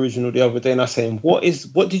an Aboriginal the other day, and I saying, what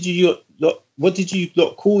did you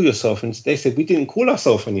lot call yourself? And they said, we didn't call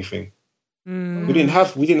ourselves anything. We didn't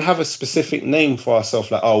have a specific name for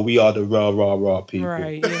ourselves, like, oh, we are the rah people.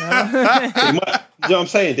 Right. Yeah. You know what I'm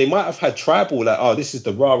saying? They might have had tribal, like, oh, this is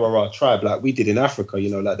the rah tribe, like we did in Africa,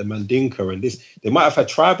 like the Mandinka and this. They might have had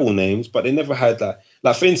tribal names, but they never had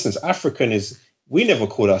like for instance, African is. We never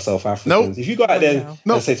called ourselves Africans. Nope. If you go out there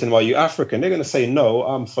and say to them, are you African? They're going to say, no,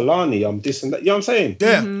 I'm Fulani, I'm this and that. You know what I'm saying?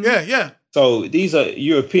 Yeah. So these are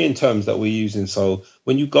European terms that we're using. So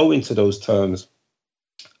when you go into those terms,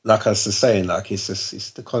 like I was saying,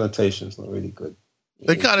 it's the connotation's not really good.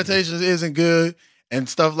 The connotation isn't good and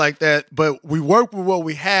stuff like that, but we work with what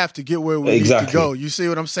we have to get where we need to go. You see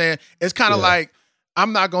what I'm saying? It's kind of like,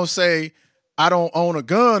 I'm not going to say I don't own a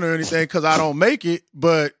gun or anything because I don't make it,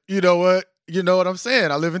 but you know what? You know what I'm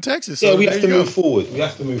saying? I live in Texas. So we have to move forward. You know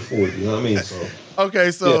what I mean? So okay,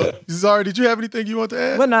 Zari, did you have anything you want to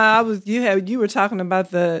add? Well, no, you were talking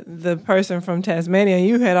about the person from Tasmania, and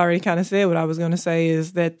you had already kind of said what I was going to say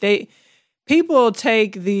is that people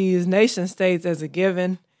take these nation states as a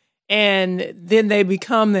given, and then they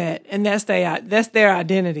become that, and that's their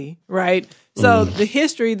identity, right? So the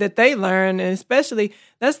history that they learn, and especially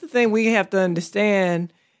that's the thing we have to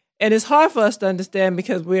understand. And it's hard for us to understand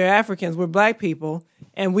because we're Africans, we're black people,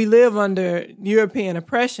 and we live under European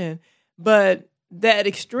oppression. But that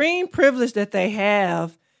extreme privilege that they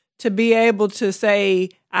have to be able to say,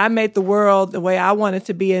 I made the world the way I want it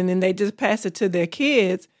to be, and then they just pass it to their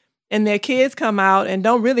kids, and their kids come out and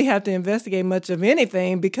don't really have to investigate much of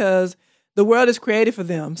anything because the world is created for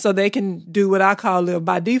them. So they can do what I call live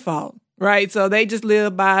by default, right? So they just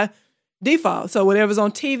live by default. So whatever's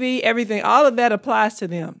on TV, everything, all of that applies to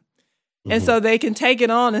them. And so they can take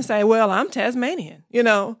it on and say, well, I'm Tasmanian,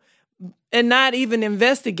 and not even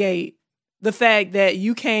investigate the fact that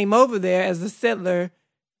you came over there as a settler.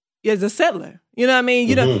 You know what I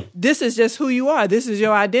mean? This is just who you are. This is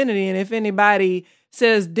your identity. And if anybody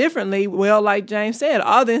says differently, well, like James said,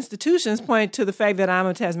 all the institutions point to the fact that I'm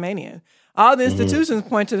a Tasmanian. All the institutions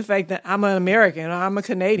point to the fact that I'm an American or I'm a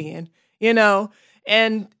Canadian, and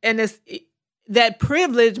it's that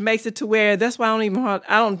privilege makes it to where that's why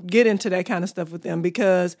I don't get into that kind of stuff with them,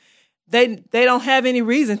 because they don't have any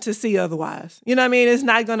reason to see otherwise. You know what I mean? It's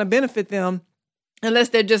not going to benefit them unless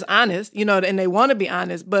they're just honest, and they want to be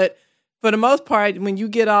honest. But for the most part, when you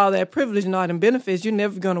get all that privilege and all them benefits, you're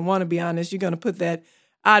never going to want to be honest. You're going to put that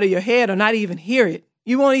out of your head or not even hear it.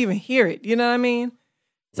 You won't even hear it. You know what I mean?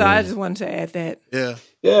 So I just wanted to add that. Yeah.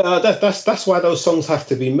 Yeah, that's why those songs have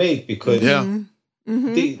to be made, because they're going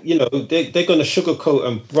to sugarcoat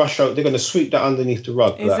and brush out. They're going to sweep that underneath the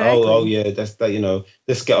rug. Exactly. Like, oh yeah, that's that.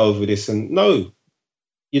 Let's get over this. And no,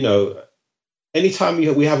 anytime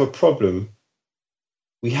we have a problem,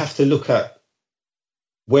 we have to look at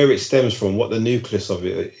where it stems from, what the nucleus of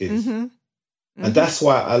it is. And that's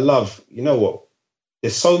why I love,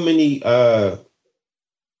 there's so many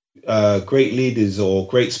great leaders or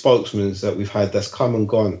great spokesmen that we've had that's come and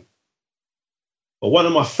gone. But one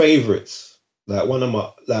of my favorites, Henry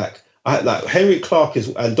Clark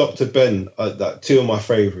and Dr. Ben are two of my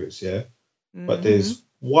favorites, yeah? But there's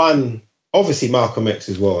one, obviously Malcolm X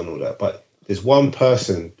as well and all that, but there's one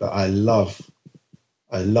person that I love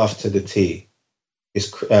to the T. It's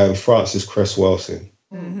Frances Cress Welsing.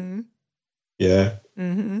 Yeah.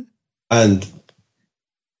 And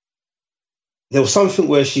there was something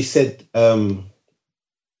where she said, I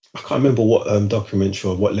can't remember what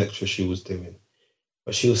documentary or what lecture she was doing,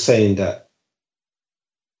 but she was saying that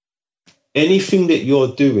anything that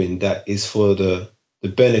you're doing that is for the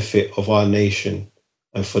benefit of our nation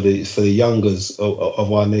and for the youngers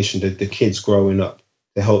of our nation, the kids growing up,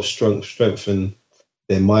 to help strengthen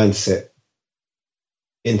their mindset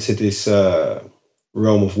into this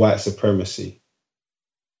realm of white supremacy,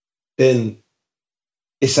 then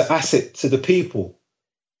it's an asset to the people.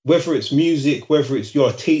 Whether it's music, whether it's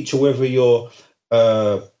you're a teacher, whether you're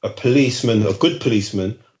a policeman, a good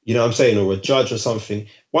policeman, you know what I'm saying, or a judge or something,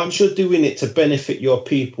 once you're doing it to benefit your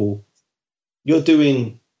people, you're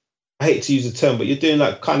doing, I hate to use the term, but you're doing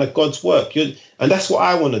like kind of God's work. And that's what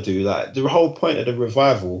I want to do. Like the whole point of the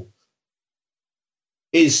revival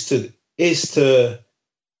is to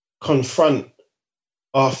confront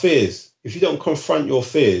our fears. If you don't confront your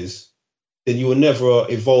fears, then you will never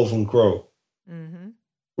evolve and grow.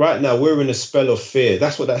 Right now, we're in a spell of fear.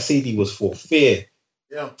 That's what that CD was for, fear.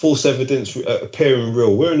 Yeah. False evidence appearing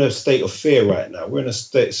real. We're in a state of fear right now. We're in a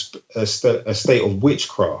state of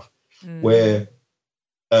witchcraft where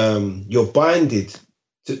you're binded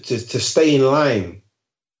to stay in line,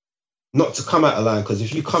 not to come out of line. Because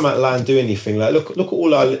if you come out of line and do anything, like look at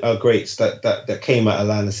all our greats that came out of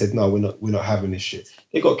line and said, no, we're not having this shit.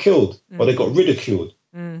 They got killed or they got ridiculed.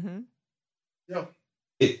 Yeah.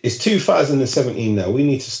 It's 2017 now. We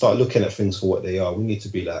need to start looking at things for what they are. We need to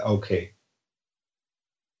be like, okay,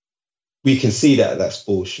 we can see that that's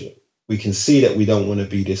bullshit. We can see that we don't want to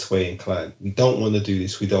be this way inclined. We don't want to do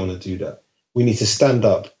this. We don't want to do that. We need to stand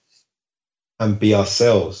up and be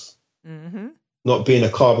ourselves, not being a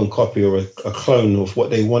carbon copy or a clone of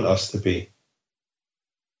what they want us to be.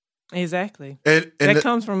 Exactly. And that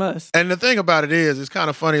comes from us. And the thing about it is, it's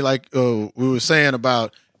kind of funny, like we were saying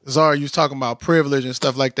about, Zara, you was talking about privilege and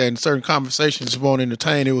stuff like that, and certain conversations won't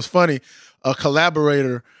entertain. It was funny, a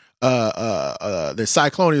collaborator, the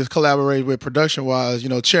Cyclonians collaborated with production-wise,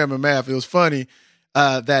 Chairman Math. It was funny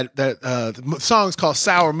that the song's called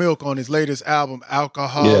Sour Milk on his latest album,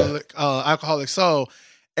 Alcoholic Soul.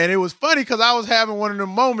 And it was funny because I was having one of the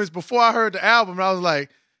moments before I heard the album, and I was like,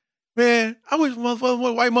 man, I wish one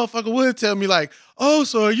white motherfucker would tell me like, oh,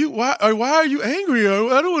 so why are you angry?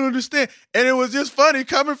 I don't understand. And it was just funny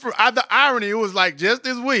coming from the irony. It was like just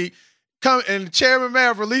this week, and Chairman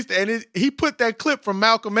Mav released it, and he put that clip from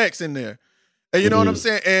Malcolm X in there. And you know what I'm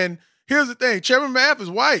saying? And here's the thing, Chairman Mav is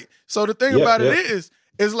white. So the thing about it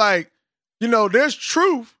is like, there's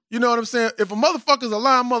truth. You know what I'm saying? If a motherfucker's a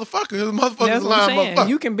lying motherfucker, a motherfucker's a lying motherfucker.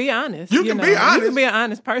 You can be honest. You can be honest. You can be an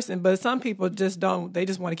honest person, but some people just don't. They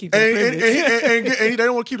just want to keep the privilege. And they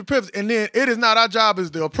don't want to keep the privilege. And then it is not our job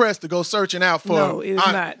as the oppressed to go searching out for. No, it is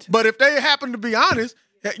not. But if they happen to be honest,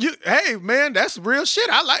 Hey, man, that's real shit.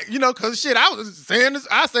 I like, because shit, I was saying this,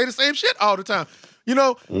 I say the same shit all the time.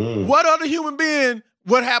 What other human being,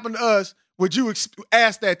 what happened to us, would you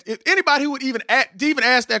ask that? If anybody who would even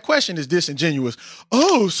ask that question is disingenuous.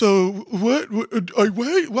 Oh, so what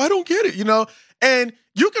why don't get it, And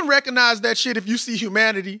you can recognize that shit if you see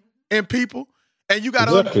humanity in people, and you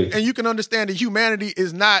and you can understand that humanity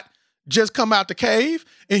is not just come out the cave,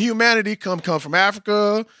 and humanity come from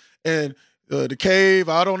Africa and the cave.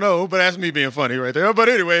 I don't know, but that's me being funny right there. But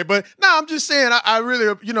anyway, I'm just saying, I really,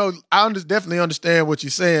 I definitely understand what you're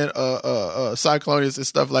saying, Cyclonius and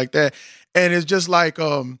stuff like that. And it's just like,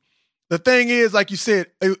 the thing is, like you said,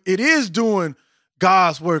 it is doing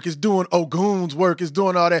God's work, it's doing Ogun's work, it's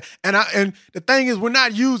doing all that. And the thing is, we're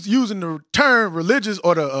not using the term religious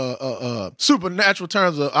or the supernatural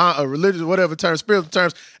terms or religious, whatever terms, spiritual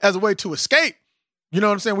terms, as a way to escape. You know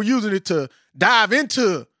what I'm saying? We're using it to dive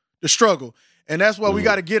into the struggle. And that's why we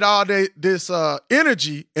got to get all this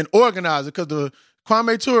energy and organize it, because the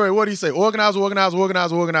Kwame Ture, what do you say? Organize.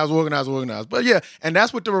 But yeah, and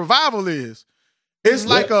that's what the revival is. It's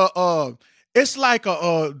like the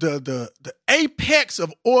apex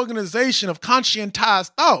of organization, of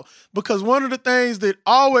conscientized thought. Because one of the things that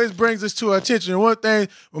always brings us to our attention, and one thing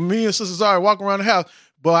when me and Sister Zari walk around the house,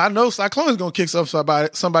 but I know Cyclone's gonna kick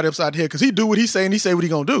somebody upside the head, because he do what he say and he say what he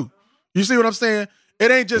gonna do. You see what I'm saying? It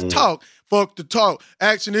ain't just talk. Fuck the talk.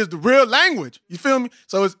 Action is the real language. You feel me?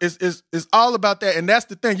 So it's all about that. And that's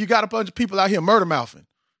the thing. You got a bunch of people out here murder mouthing.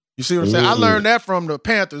 You see what I'm saying? I learned that from the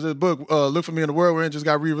Panthers. This book, Look for Me in the World, where it just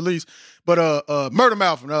got re-released. But murder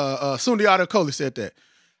mouthing, Sundiata Kohli said that.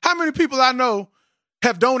 How many people I know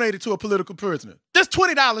have donated to a political prisoner? Just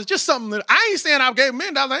 $20, just something. I ain't saying I gave $1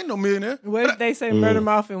 million. I ain't no millionaire. What did they say murder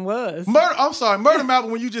mouthing was? Murder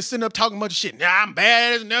mouthing when you just sitting up talking a bunch of shit. Nah, I'm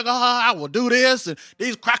bad as nigga. I will do this. And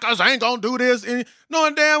these crackers ain't gonna do this. And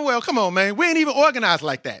knowing damn well, come on, man. We ain't even organized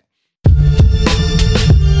like that.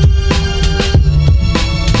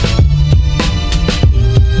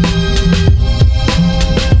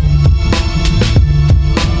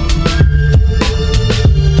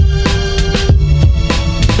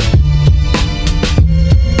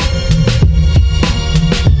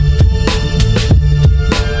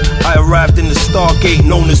 I arrived in the Stargate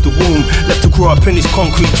known as the womb, left to grow up in this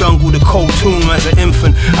concrete jungle, the cold tomb. As an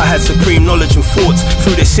infant, I had supreme knowledge and thoughts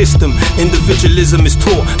through their system. Individualism is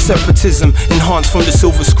taught, separatism enhanced from the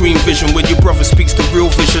silver screen vision. When your brother speaks the real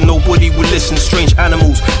vision, nobody will listen. Strange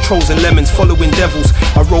animals, trolls and lemons, following devils.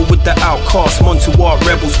 I roll with the outcasts, Montuart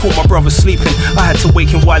rebels. Caught my brother sleeping, I had to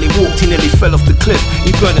wake him while he walked. He nearly fell off the cliff.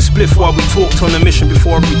 He burned a spliff while we talked on a mission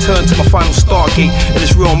before I returned to my final Stargate. And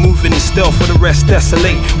it's real moving in stealth, for the rest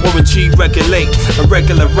desolate. Warren G regulate, a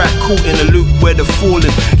regular rat caught in a loop where the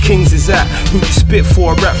fallen kings is at. Who you spit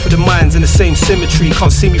for, a rap for the minds in the same symmetry.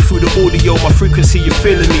 Can't see me through the audio, my frequency, you're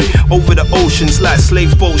feeling me. Over the oceans like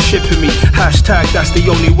slave boats shipping me. Hashtag, that's the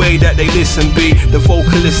only way that they listen, be the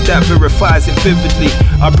vocalist that verifies it vividly.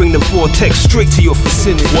 I bring the vortex straight to your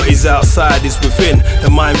vicinity. What is outside is within. The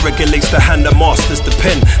mind regulates the hand that masters the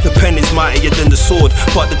pen. The pen is mightier than the sword,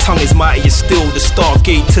 but the tongue is mightier still. The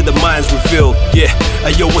Stargate to the mind's revealed. Yeah,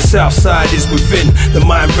 yo, what's outside is within. The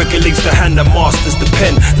mind regulates the hand that masters the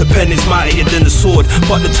pen. The pen is mightier than the sword,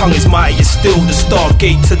 but the tongue is mightier still. The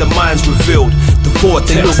Stargate to the mind's revealed. The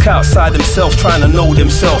vortex. They look outside themselves, trying to know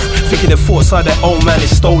themselves, thinking their thoughts are their own, man,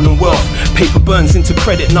 is stolen wealth. Paper burns into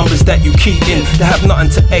credit numbers that you key in. They have nothing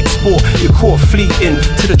to export, you're caught fleeting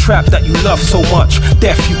to the trap that you love so much.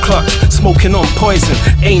 Death you clutch, smoking on poison,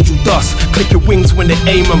 angel dust. Clip your wings when they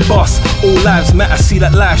aim and bust. All lives matter, see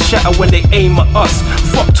that life shatter when they aim at us.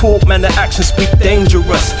 Fuck talk, man, the actions speak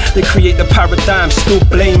dangerous. They create the paradigm, still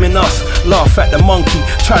blaming us. Laugh at the monkey,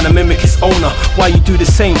 trying to mimic its owner. Why you do the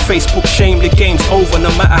same? Facebook shame, the game's over. No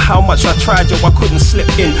matter how much I tried, yo, I couldn't slip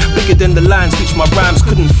in. Bigger than the lines which my rhymes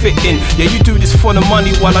couldn't fit in. Yeah, you do this for the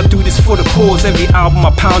money while I do this for the cause. Every album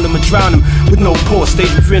I pound them and drown them with no pause. Stay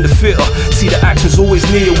within the theater, see the action's always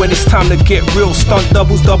near. When it's time to get real, stunt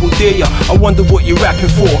doubles double dare ya. I wonder what you're rapping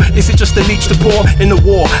for. Is it just to leech the poor in the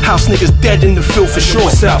war? House niggas dead in the field for sure.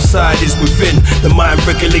 What's outside is within. The mind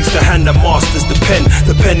regulates the hand that masters the pen.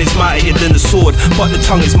 The pen is mightier than the sword, but the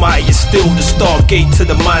tongue is mightier still. The Stargate to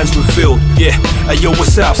the mind's revealed. Yeah, yo,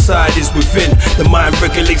 what's outside is within. The mind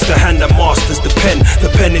regulates the hand that masters the pen. The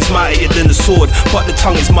pen is mightier than the sword, but the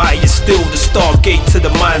tongue is mightier still. The Stargate to the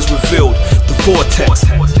mind's revealed. The vortex.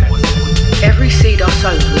 Every seed I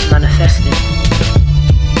sowed was manifested,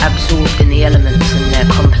 absorbed in the elements and their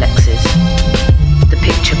complexes. The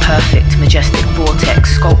picture-perfect, majestic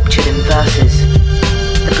vortex sculptured in verses.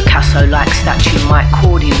 The Picasso-like statue might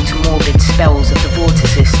cord you into morbid spells of the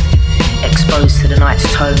vorticist, exposed to the night's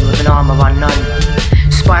tone with an armour unknown,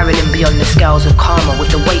 spiralling beyond the scales of karma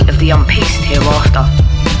with the weight of the unpieced hereafter,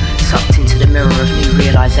 sucked into the mirror of new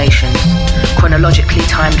realizations, chronologically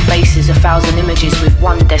timed faces, 1,000 images with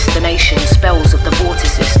one destination, spells of the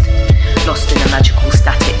vorticist, lost in a magical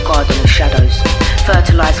static garden of shadows,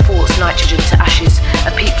 fertilized thoughts, nitrogen to ashes,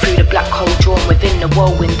 a peek through the black hole drawn within the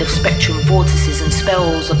whirlwind of spectrum vortices and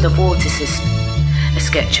spells of the vorticist, a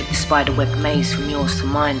sketch of the spiderweb maze from yours to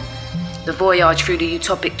mine. The voyage through the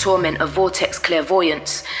utopic torment of vortex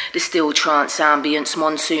clairvoyance, the still trance ambience,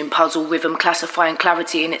 monsoon puzzle rhythm classifying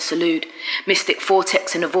clarity in its elude, mystic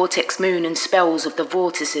vortex and the vortex moon and spells of the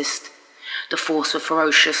vorticist. The force of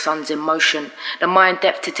ferocious suns in motion, the mind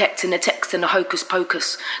depth detecting the text and the hocus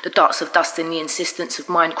pocus, the darts of dust in the insistence of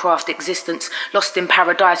Minecraft existence, lost in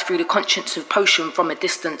paradise through the conscience of potion from a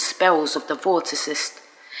distance, spells of the vorticist.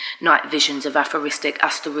 Night visions of aphoristic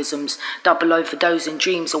asterisms, double overdosing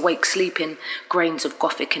dreams, awake sleeping, grains of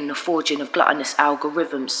gothic in the forging of gluttonous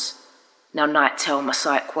algorithms. Now night tell my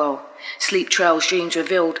psyche well, sleep trails dreams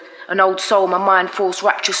revealed, an old soul my mind false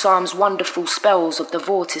rapture psalms, wonderful spells of the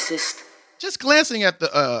vorticist. Just glancing at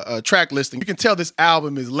the track listing, you can tell this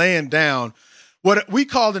album is laying down what we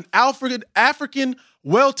called an African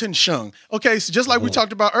Weltanschauung. Okay, so just like we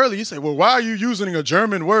talked about earlier, you say, well, why are you using a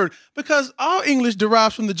German word? Because all English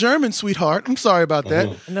derives from the German, sweetheart. I'm sorry about that.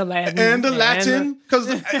 And the Latin. And the Latin, because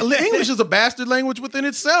English is a bastard language within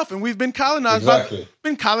itself, and we've been colonized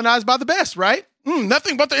by the best, right?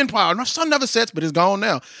 Nothing but the empire. My son never sets, but it's gone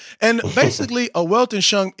now. And basically, a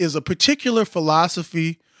Weltanschauung is a particular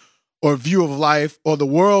philosophy or view of life or the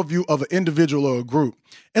worldview of an individual or a group.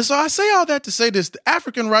 And so I say all that to say this. The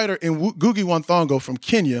African writer Ngugi wa Thiong'o from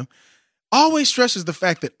Kenya always stresses the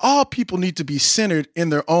fact that all people need to be centered in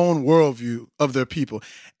their own worldview of their people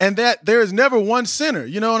and that there is never one center.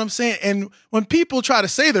 You know what I'm saying? And when people try to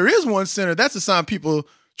say there is one center, that's a sign people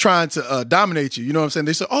trying to dominate you. You know what I'm saying?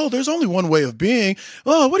 They say, oh, there's only one way of being.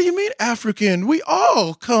 Oh, what do you mean African? We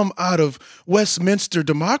all come out of Westminster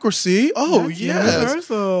democracy. Oh, that's yes.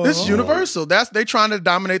 Universal. It's universal. They trying to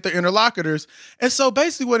dominate their interlocutors. And so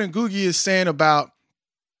basically what Ngugi is saying about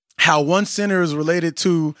how one center is related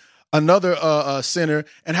to another center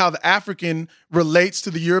and how the African relates to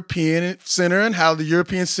the European center and how the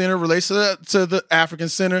European center relates to the African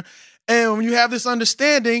center. And when you have this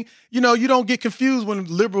understanding, you know, you don't get confused when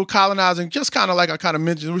liberal colonizing, just kind of like I kind of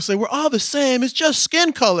mentioned, we say we're all the same. It's just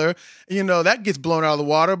skin color. You know, that gets blown out of the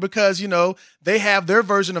water because, you know, they have their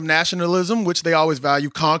version of nationalism, which they always value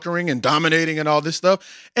conquering and dominating and all this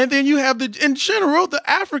stuff. And then you have in general, the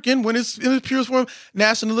African, when it's in its purest form,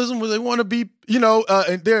 nationalism, where they want to be, you know,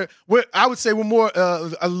 I would say we're more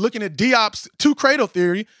looking at Diop's two cradle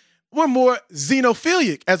theory. We're more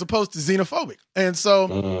xenophilic as opposed to xenophobic. And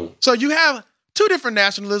so so you have two different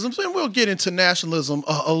nationalisms, and we'll get into nationalism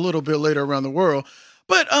a little bit later around the world.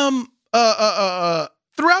 But throughout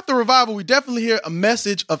the revival, we definitely hear a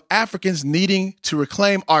message of Africans needing to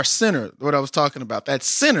reclaim our center, what I was talking about, that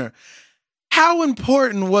center. How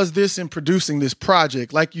important was this in producing this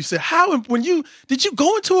project? Like you said, did you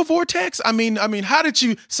go into a vortex? I mean, how did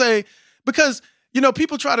you say, because you know,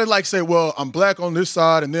 people try to like say, well, I'm black on this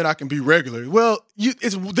side and then I can be regular. Well, you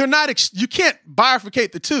can't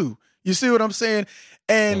bifurcate the two. You see what I'm saying?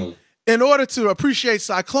 And in order to appreciate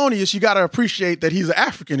Cyclonius, you got to appreciate that he's an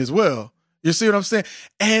African as well. You see what I'm saying?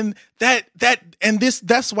 And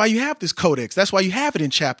that's why you have this codex. That's why you have it in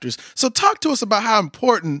chapters. So talk to us about how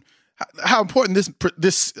important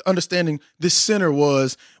this understanding, this center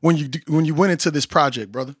was when you went into this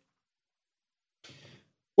project, brother.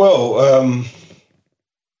 Well,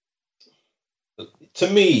 to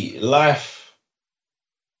me, life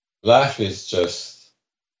is just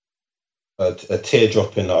a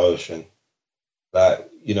teardrop in the ocean. Like,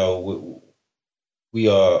 you know, we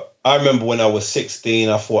are. I remember when I was 16,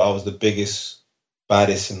 I thought I was the biggest,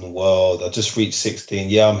 baddest in the world. I just reached 16.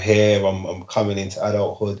 Yeah, I'm here. I'm coming into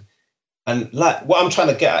adulthood, and like what I'm trying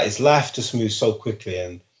to get at is life just moves so quickly.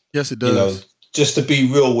 And yes, it does. You know, just to be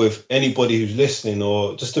real with anybody who's listening,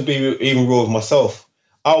 or just to be even real with myself,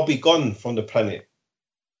 I'll be gone from the planet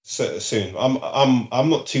soon. I'm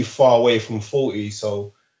not too far away from 40,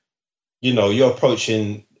 so you know you're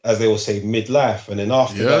approaching, as they will say, midlife, and then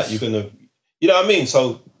after that you're gonna, you know what I mean.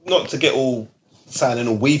 So not to get all sounding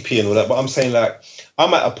all weepy and all that, but I'm saying like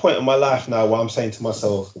I'm at a point in my life now where I'm saying to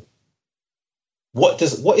myself, what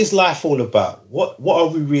is life all about? What are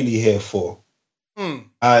we really here for?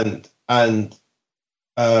 And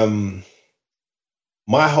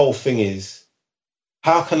my whole thing is,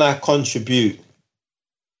 how can I contribute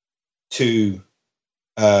to,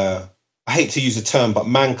 I hate to use the term, but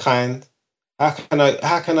mankind? How can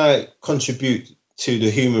I contribute to the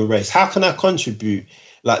human race? How can I contribute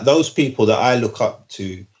like those people that I look up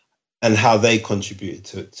to and how they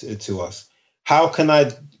contributed to us? How can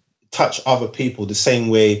I touch other people the same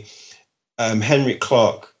way Henrik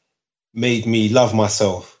Clark made me love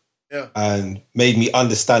myself and made me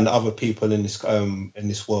understand other people in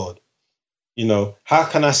this world? You know, how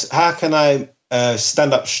can I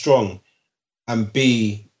stand up strong and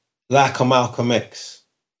be like a Malcolm X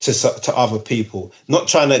to other people? Not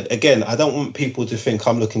trying to, again, I don't want people to think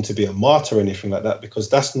I'm looking to be a martyr or anything like that, because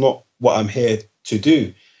that's not what I'm here to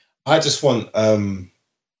do. I just want,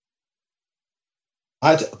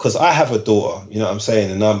 because I have a daughter, you know what I'm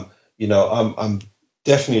saying, and I'm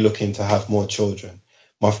definitely looking to have more children.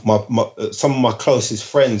 Some of my closest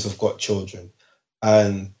friends have got children,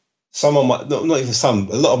 and some of my, not even some,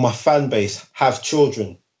 a lot of my fan base have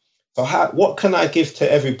children. So what can I give to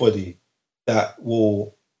everybody that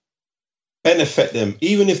will benefit them,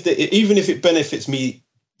 even if it benefits me,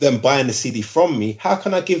 them buying the CD from me? How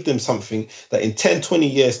can I give them something that in 10, 20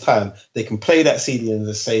 years time, they can play that CD and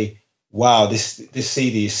they say, wow, this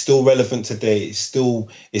CD is still relevant today. It still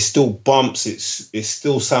bumps. It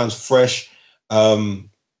still sounds fresh. And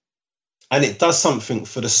it does something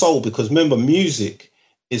for the soul, because remember, music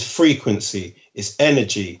is frequency, it's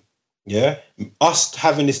energy. Yeah. Us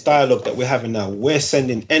having this dialogue that we're having now, we're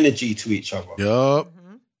sending energy to each other. Yup.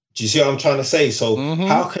 Do you see what I'm trying to say? So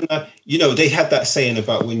how can I, they had that saying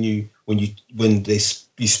about when you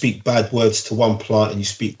speak bad words to one plant and you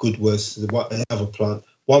speak good words to the other plant.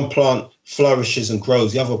 One plant flourishes and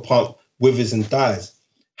grows, the other plant withers and dies.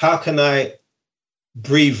 How can I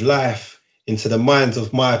breathe life into the minds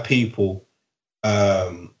of my people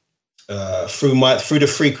through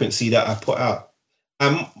the frequency that I put out?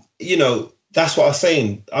 And that's what I was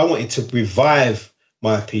saying. I wanted to revive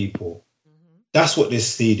my people. That's what this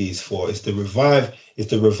CD is for. It's the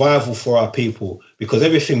revival for our people, because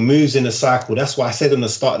everything moves in a cycle. That's why I said on the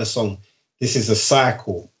start of the song, this is a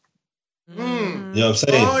cycle. You know what I'm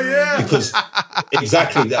saying? Oh yeah. Because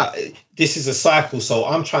exactly that. This is a cycle. So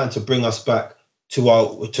I'm trying to bring us back to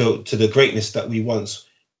the greatness that we once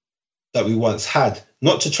had.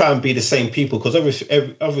 Not to try and be the same people, because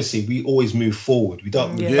obviously we always move forward. We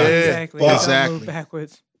don't move backwards. Exactly. Don't move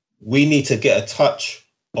backwards. We need to get a touch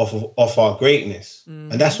of our greatness.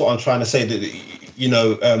 And that's what I'm trying to say, that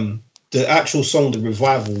the actual song, The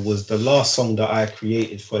Revival, was the last song that I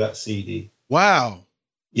created for that CD. Wow.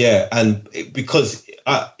 Yeah, and because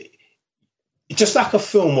just like a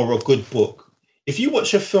film or a good book, if you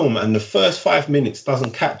watch a film and the first 5 minutes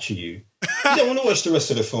doesn't capture you, you don't want to watch the rest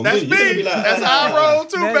of the film. That's You're going to be like, that's how I roll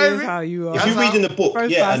too, that baby. Is how you are. If you're reading the book, and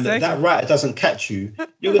seconds. that writer doesn't catch you,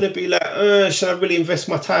 you're going to be like, should I really invest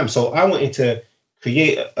my time? So I wanted to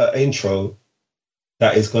create an intro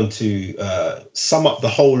that is going to sum up the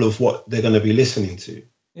whole of what they're going to be listening to.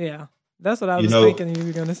 Yeah, that's what I was thinking you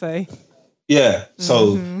were going to say. Yeah,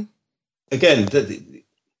 so again,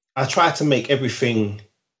 I tried to make everything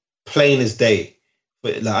plain as day,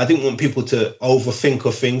 but I didn't want people to overthink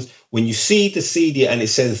of things. When you see the CD and it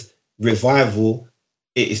says Revival,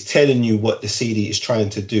 it is telling you what the CD is trying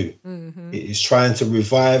to do. It is trying to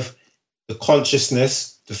revive the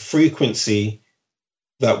consciousness, the frequency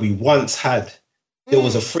that we once had. There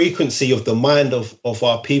was a frequency of the mind of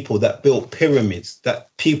our people that built pyramids, that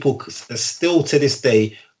people still to this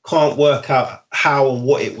day can't work out how and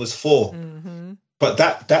what it was for. But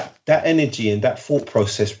that energy and that thought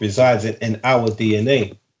process resides in our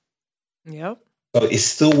DNA. Yep. So it's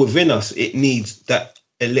still within us. It needs that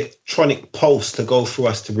electronic pulse to go through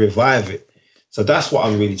us to revive it. So that's what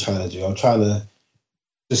I'm really trying to do. I'm trying to,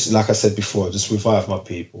 just like I said before, just revive my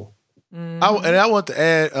people. And I want to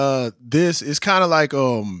add, this is kind of like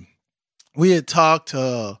we had talked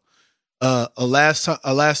last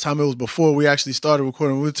time it was before we actually started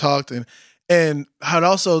recording. We talked and how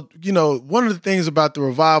also, one of the things about the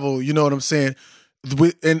revival, you know what I'm saying,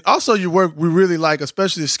 and also your work, we really like,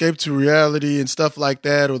 especially Escape to Reality and stuff like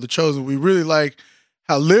that, or The Chosen. We really like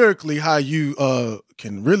how lyrically how you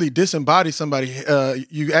can really disembody somebody.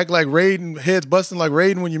 You act like Raiden, heads busting like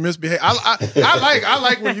Raiden when you misbehave. I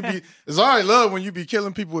like when you be. It's alright, love when you be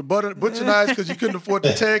killing people with butcher knives because you couldn't afford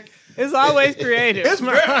the tech. It's always creative. It's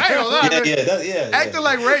very, I ain't gonna lie, yeah. Acting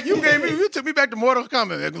like Raven, you took me back to Mortal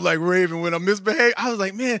Kombat. Acting like Raven when I misbehave. I was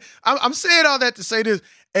like, man, I'm saying all that to say this,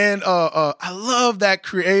 and I love that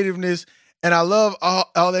creativeness, and I love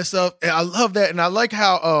all that stuff, and I love that, and I like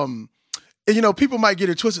how people might get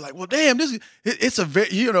it twisted, like, well, damn, it's a very,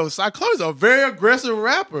 Cyclone's a very aggressive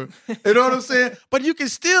rapper. You know what I'm saying? But you can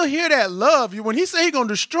still hear that love. When he say he gonna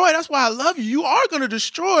destroy, that's why I love you. You are gonna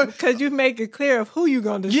destroy. Because you make it clear of who you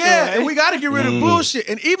gonna destroy. Yeah, and we gotta get rid of bullshit.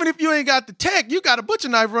 And even if you ain't got the tech, you got a butcher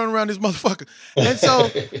knife running around this motherfucker. And so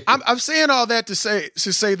I'm saying all that to say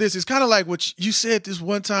this. It's kind of like what you said this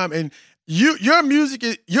one time, and your music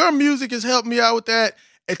has helped me out with that.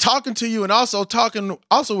 And talking to you, and also talking with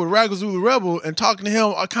Raggle Zulu Rebel, and talking to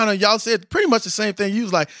him, y'all said pretty much the same thing. You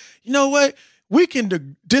was like, you know what? We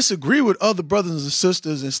can disagree with other brothers and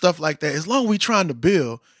sisters and stuff like that, as long as we trying to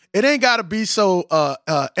build. It ain't got to be so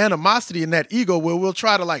animosity and that ego where we'll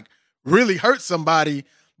try to like really hurt somebody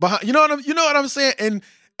behind. You know what I'm saying?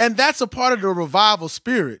 And that's a part of the revival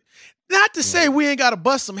spirit. Not to say we ain't got to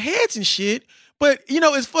bust some heads and shit. But,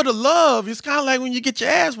 it's for the love. It's kind of like when you get your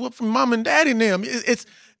ass whooped from mom and daddy and them. It's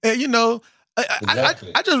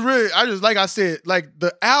exactly. I just like I said, like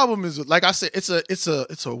the album is, like I said,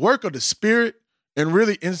 it's a work of the spirit and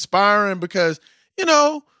really inspiring because,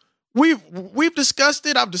 we've discussed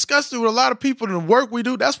it. I've discussed it with a lot of people in the work we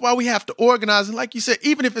do. That's why we have to organize. And like you said,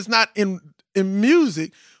 even if it's not in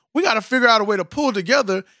music, we got to figure out a way to pull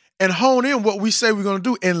together and hone in what we say we're going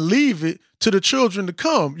to do and leave it to the children to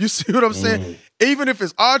come. You see what I'm saying? Even if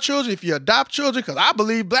it's our children, if you adopt children, because I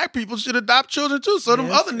believe black people should adopt children too. So them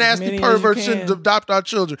other nasty perverts shouldn't adopt our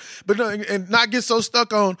children. But and not get so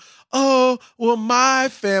stuck on, oh, well, my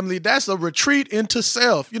family, that's a retreat into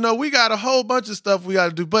self. We got a whole bunch of stuff we got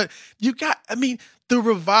to do. But the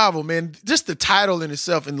revival, man, just the title in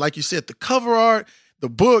itself. And like you said, the cover art, the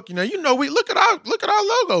book, we look at our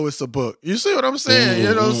logo. It's a book. You see what I'm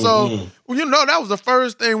saying? So that was the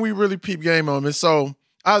first thing we really peeped game on. And so,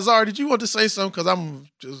 Zara, did you want to say something? Because I'm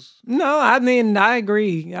just no. I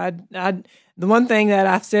agree. The one thing that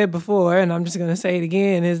I've said before, and I'm just going to say it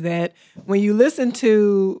again, is that when you listen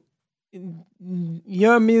to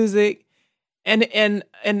your music and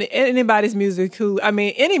anybody's music,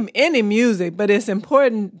 any music, but it's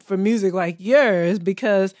important for music like yours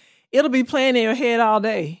because it'll be playing in your head all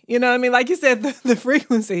day. You know what I mean? Like you said, the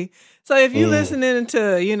frequency. So if you're listening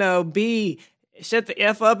to, B, shut the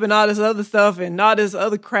F up and all this other stuff and all this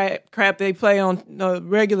other crap they play on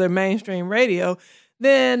regular mainstream radio,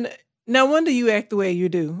 then no wonder you act the way you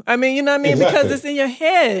do. I mean, you know what I mean? Exactly. Because it's in your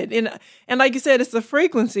head. And like you said, it's the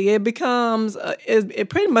frequency. It becomes, it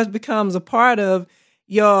pretty much becomes a part of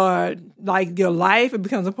your life. It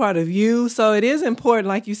becomes a part of you. So it is important,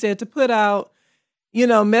 like you said, to put out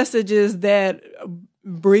messages that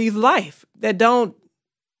breathe life, that don't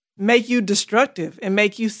make you destructive and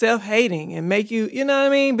make you self-hating and make you, you know what I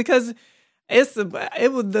mean? Because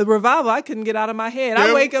it was the revival I couldn't get out of my head.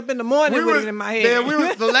 I wake up in the morning with it in my head.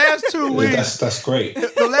 Yeah, the last 2 weeks. That's great.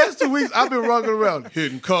 The last 2 weeks, I've been running around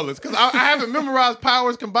Hidden Colors because I haven't memorized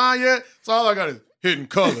Powers Combined yet, so all I got is Hidden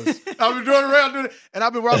Colors. I've been running around doing it, and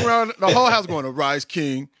I've been walking around the whole house going, Arise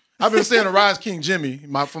King. I've been saying Arise King Jimmy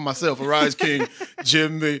for myself. Arise King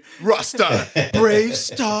Jimmy Rasta Brave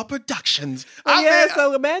Star Productions.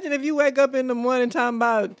 So imagine if you wake up in the morning talking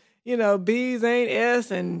about B's ain't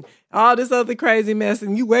S and all this other crazy mess,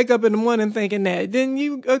 and you wake up in the morning thinking that, then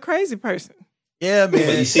you a crazy person. Yeah, man.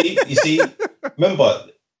 But you see. Remember,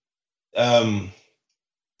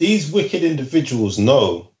 these wicked individuals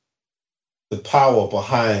know the power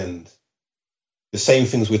behind the same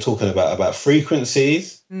things we're talking about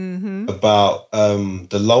frequencies, about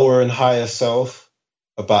the lower and higher self,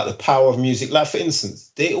 about the power of music. Like, for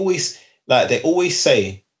instance, they always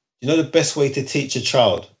say, the best way to teach a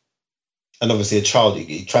child, and obviously a child,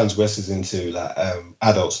 he transgresses into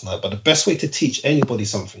adults now, but the best way to teach anybody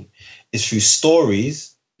something is through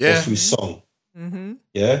stories or through song. Mm-hmm.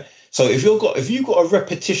 Yeah. So if you've got a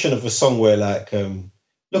repetition of a song where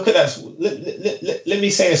look at that. Let me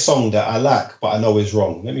say a song that I like, but I know is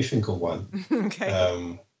wrong. Let me think of one.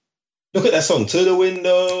 Okay. Look at that song. To the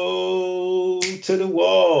window, to the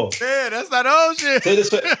wall. Yeah, that's that old shit.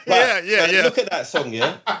 Yeah. Look at that song,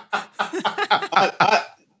 yeah?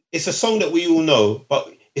 It's a song that we all know,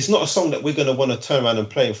 but it's not a song that we're going to want to turn around and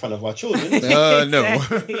play in front of our children. No.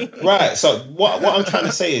 Right. So what I'm trying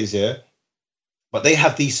to say is, but they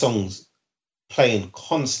have these songs playing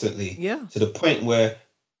constantly to the point where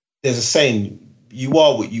there's a saying, you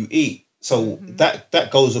are what you eat. So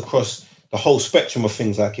that goes across the whole spectrum of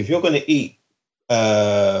things. Like if you're going to eat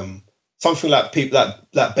something like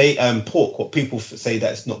pork, what people say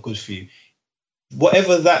that's not good for you,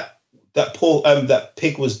 whatever that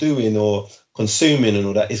pig was doing or consuming and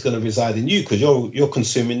all that is going to reside in you because you're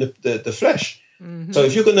consuming the flesh. Mm-hmm. So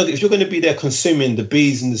if you're gonna be there consuming the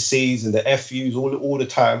B's and the C's and the FUs all the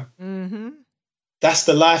time, that's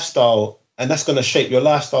the lifestyle and that's going to shape your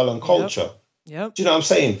lifestyle and culture. Yep. Do you know what I'm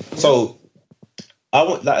saying? Yep. So I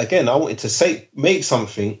wanted to make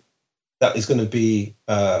something that is going to be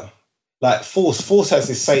like Force. Force has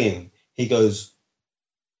this saying. He goes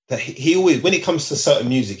that he always, when it comes to certain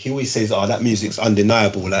music, he always says, "Oh, that music's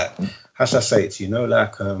undeniable." Like, how should I say it to you? You know,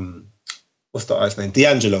 like what's the artist's name?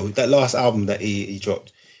 D'Angelo. That last album that he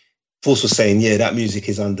dropped. Force was saying, yeah, that music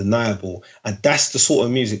is undeniable. And that's the sort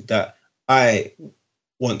of music that I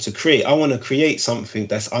want to create. I want to create something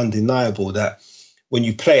that's undeniable, that when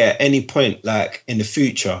you play at any point, like in the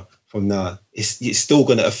future from now, it's still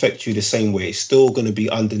going to affect you the same way. It's still going to be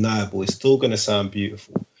undeniable. It's still going to sound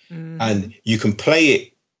beautiful. Mm-hmm. And you can play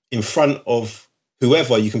it in front of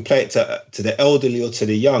whoever. You can play it to the elderly or to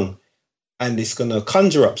the young, and it's going to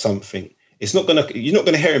conjure up something. You're not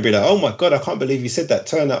gonna hear him be like, "Oh my God, I can't believe you said that.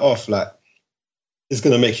 Turn that off." Like, it's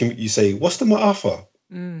gonna make you say, "What's the matter?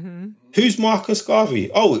 Mm-hmm. Who's Marcus Garvey?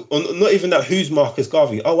 Oh, not even that. Who's Marcus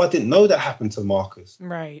Garvey? Oh, I didn't know that happened to Marcus."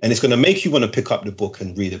 Right. And it's gonna make you want to pick up the book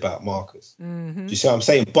and read about Marcus. Mm-hmm. Do you see what I'm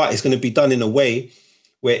saying? But it's gonna be done in a way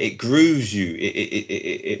where it grooves you.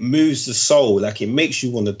 It moves the soul. Like, it makes you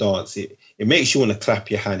want to dance. It makes you want to clap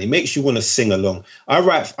your hand. It makes you want to sing along. I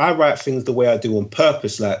write things the way I do on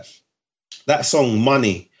purpose. Like, that song,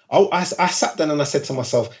 Money. I sat down and I said to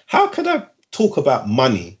myself, how could I talk about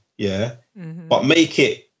money, but make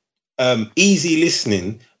it easy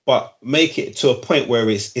listening, but make it to a point where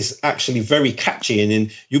it's actually very catchy. And then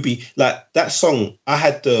you'll be like, that song, I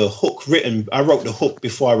had the hook written. I wrote the hook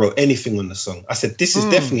before I wrote anything on the song. I said, this is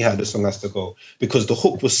definitely how the song has to go, because the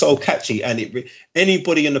hook was so catchy, and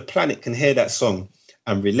anybody on the planet can hear that song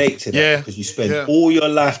and relate to that, because you spend all your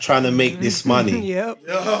life trying to make this money.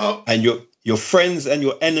 And your friends and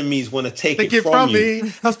your enemies want to take it from you.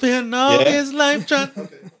 Me. I spend all his life trying.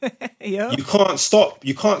 You can't stop.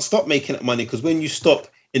 You can't stop making that money, because when you stop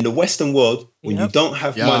in the Western world, when you don't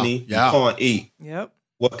have money, you can't eat.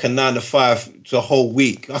 Working 9 to 5 the whole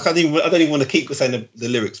week. I don't even want to keep saying the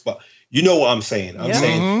lyrics, but you know what I'm saying. I'm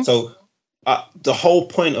saying so. The whole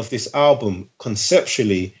point of this album,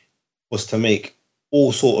 conceptually, was to make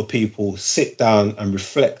all sort of people sit down and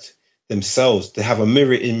reflect themselves. They have a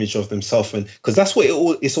mirror image of themselves, and because that's what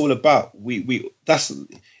it's all about. That's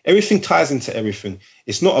everything ties into everything.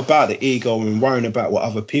 It's not about the ego and worrying about what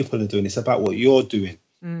other people are doing. It's about what you're doing.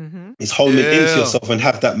 Mm-hmm. It's holding it into yourself and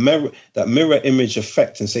have that mirror image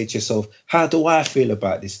effect, and say to yourself, how do I feel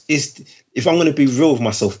about this? If I'm going to be real with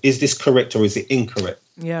myself, is this correct or is it incorrect?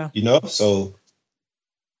 Yeah. You know? So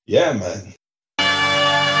yeah, man.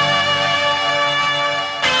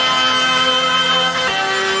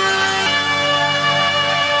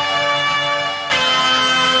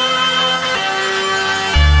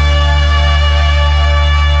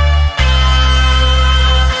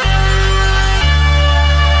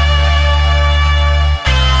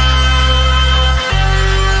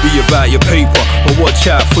 Be about your paper, but watch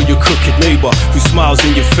out for your crooked neighbor who smiles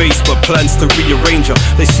in your face but plans to rearrange her.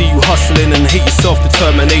 They see you hustling and hate your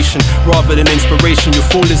self-determination rather than inspiration. Your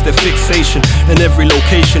fall is their fixation. In every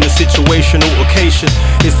location, a situation, altercation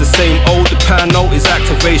is the same old. The panel is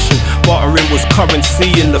activation. Bartering was currency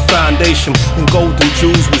in the foundation, and gold and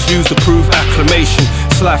jewels was used to prove acclamation.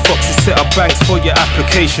 Sly foxes set up banks for your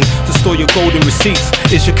application. To store your golden receipts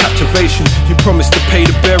is your captivation. You promise to pay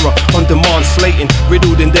the bearer on demand, slating,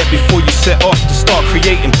 riddled in debt before you set off to start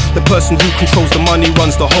creating. The person who controls the money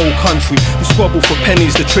runs the whole country. You squabble for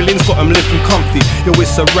pennies, the trillions got them living comfy. Yo,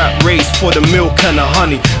 it's a rat race for the milk and the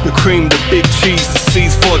honey, the cream, the big cheese, the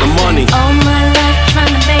seeds for the money. All my life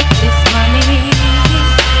trying to make this money.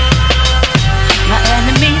 My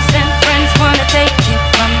enemies and friends wanna take it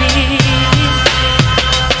from me.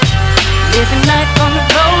 Living life on the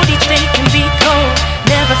road, each day can be cold.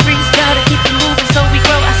 Never freeze, gotta keep it moving so we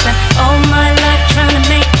grow. I spent all my life trying to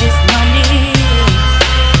make this money.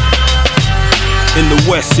 In the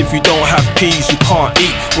West, if you don't have peas, you can't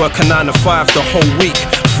eat. Work a 9 to 5 the whole week.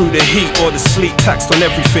 Through the heat or the sleet, taxed on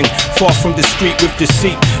everything. Far from discreet with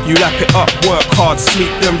deceit. You lap it up, work hard, sleep,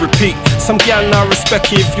 then repeat. Some gal now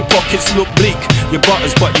respect you if your pockets look bleak. Your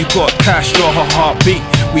butters, but you got cash, you're her heartbeat.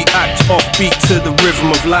 We act offbeat to the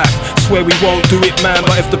rhythm of life. Swear we won't do it, man,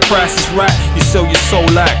 but if the price is right, you sell your soul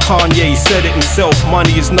like Kanye, he said it himself.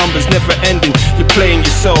 Money is numbers, never ending. You're playing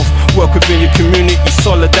yourself. Work within your community,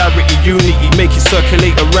 solidarity, unity. Make it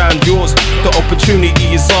circulate around yours. The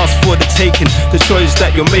opportunity is ours for the taking. The choice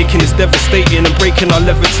that you're making is devastating and breaking our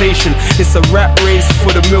levitation. It's a rat race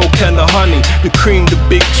for the milk and the honey, the cream, the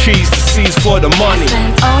big cheese, the seeds for the money. I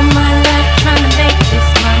spent all my life trying to make this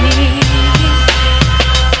money.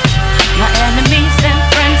 My enemies and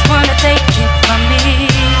friends wanna take it from me.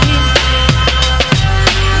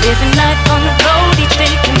 Living life on the road, each day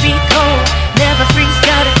can be cold. Never freeze,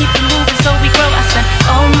 gotta keep it moving so we grow. I spent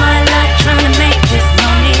all my life trying to make this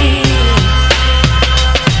money.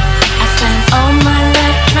 I spent all my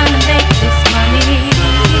life trying to make this money.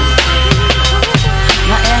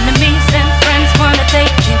 My enemies and friends wanna take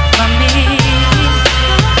it from me.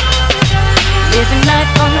 Living life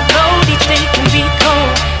on the road, each day can be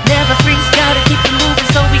cold. Never freeze, gotta keep it moving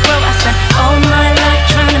so we grow. I spent all my life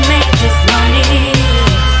trying to make this money.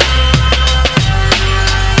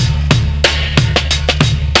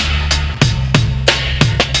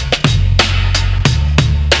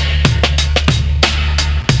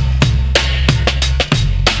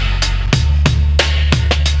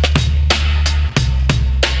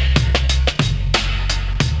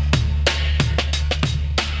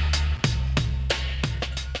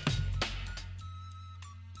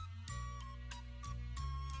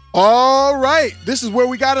 All right, this is where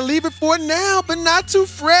we got to leave it for now, but not to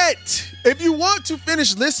fret. If you want to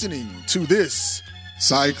finish listening to this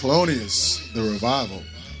Cyclonius, The Revival,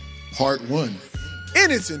 Part 1,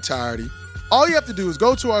 in its entirety, all you have to do is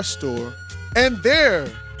go to our store, and there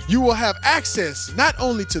you will have access not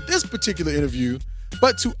only to this particular interview,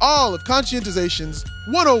 but to all of Conscientization's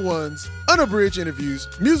 101's unabridged interviews,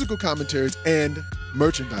 musical commentaries, and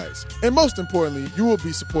merchandise. And most importantly, you will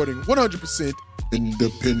be supporting 100%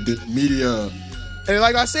 independent media. And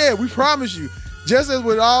like I said, we promise you, just as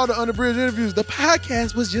with all the unabridged interviews, the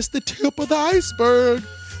podcast was just the tip of the iceberg.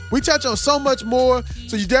 We touch on so much more,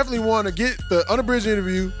 so you definitely want to get the unabridged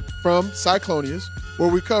interview from Cyclonius, where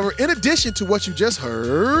we cover, in addition to what you just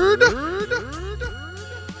heard,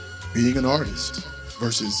 being an artist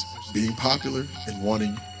versus being popular and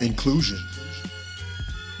wanting inclusion,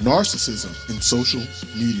 narcissism in social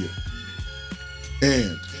media,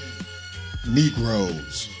 and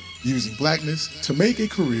Negroes using blackness to make a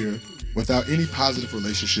career without any positive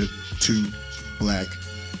relationship to black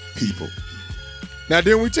people. Now,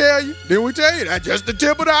 didn't we tell you? That's just the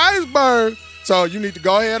tip of the iceberg. So you need to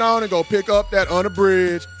go ahead on and go pick up that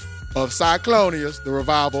unabridged of Cyclonius, The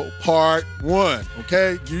Revival, Part 1.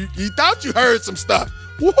 Okay? You thought you heard some stuff.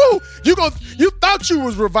 Woohoo! You thought you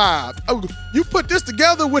was revived. Oh, you put this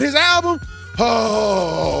together with his album?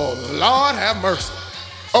 Oh, Lord have mercy.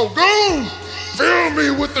 Oh, Goon, fill me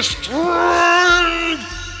with the strength.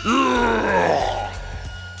 Yeah.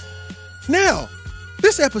 Now,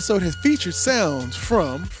 this episode has featured sounds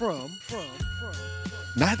from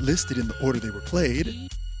not listed in the order they were played.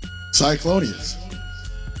 Cyclonius,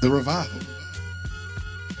 The Revival,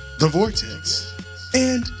 The Vortex,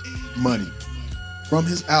 and Money from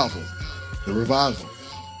his album, The Revival.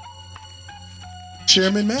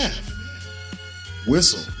 Chairman Math,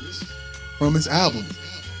 Whistle from his album,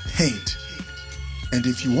 Paint. And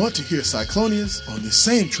if you want to hear Cyclonius on this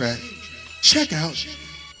same track, check out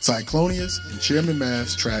Cyclonius and Chairman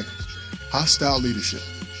Math's track, Hostile Leadership,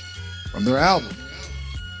 from their album,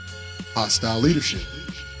 Hostile Leadership.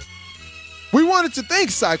 We wanted to thank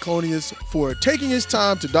Cyclonius for taking his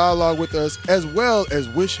time to dialogue with us, as well as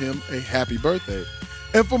wish him a happy birthday.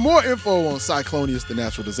 And for more info on Cyclonius the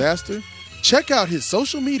Natural Disaster, check out his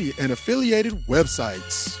social media and affiliated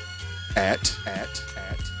websites at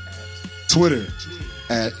Twitter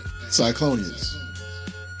at Cyclonius,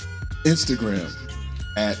 Instagram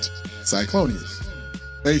at Cyclonius,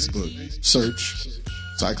 Facebook, search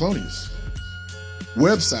Cyclonius,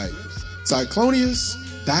 website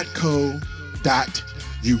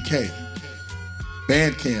cyclonius.co.uk,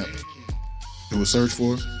 Bandcamp, do a search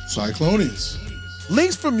for Cyclonius.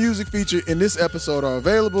 Links for music featured in this episode are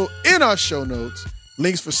available in our show notes.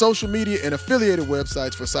 Links for social media and affiliated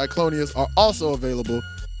websites for Cyclonius are also available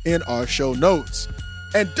in our show notes.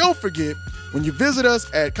 And don't forget, when you visit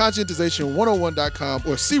us at conscientization101.com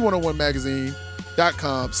or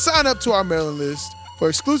c101magazine.com, sign up to our mailing list for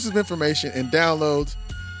exclusive information and downloads.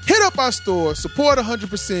 Hit up our store, support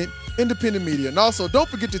 100% independent media. And also, don't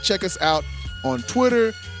forget to check us out on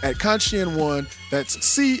Twitter at Conscien1. That's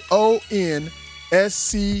CONSCIEN1.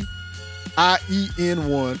 On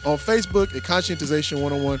Facebook at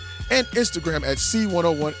Conscientization101 and Instagram at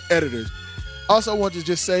C101Editors. Also, I want to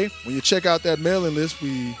just say, when you check out that mailing list,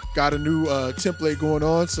 we got a new template going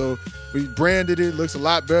on. So we branded it. It looks a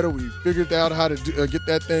lot better. We figured out how to get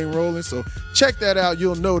that thing rolling. So check that out.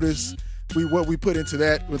 You'll notice what we put into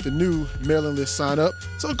that with the new mailing list sign up.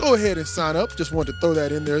 So go ahead and sign up. Just wanted to throw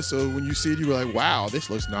that in there. So when you see it, you're like, wow, this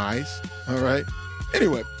looks nice. All right.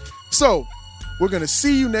 Anyway, so we're going to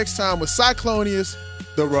see you next time with Cyclonius,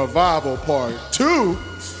 The Revival Part 2.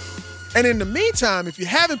 And in the meantime, if you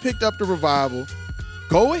haven't picked up The Revival,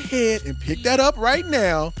 go ahead and pick that up right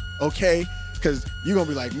now, okay? because you're going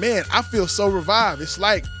to be like, man, I feel so revived. It's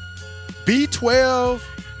like B12,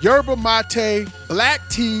 yerba mate, black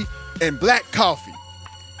tea, and black coffee.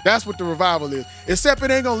 That's what the revival is. Except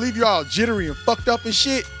it ain't going to leave you all jittery and fucked up and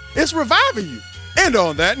shit. It's reviving you. And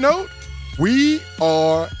on that note, we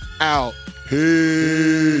are out.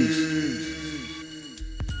 Peace.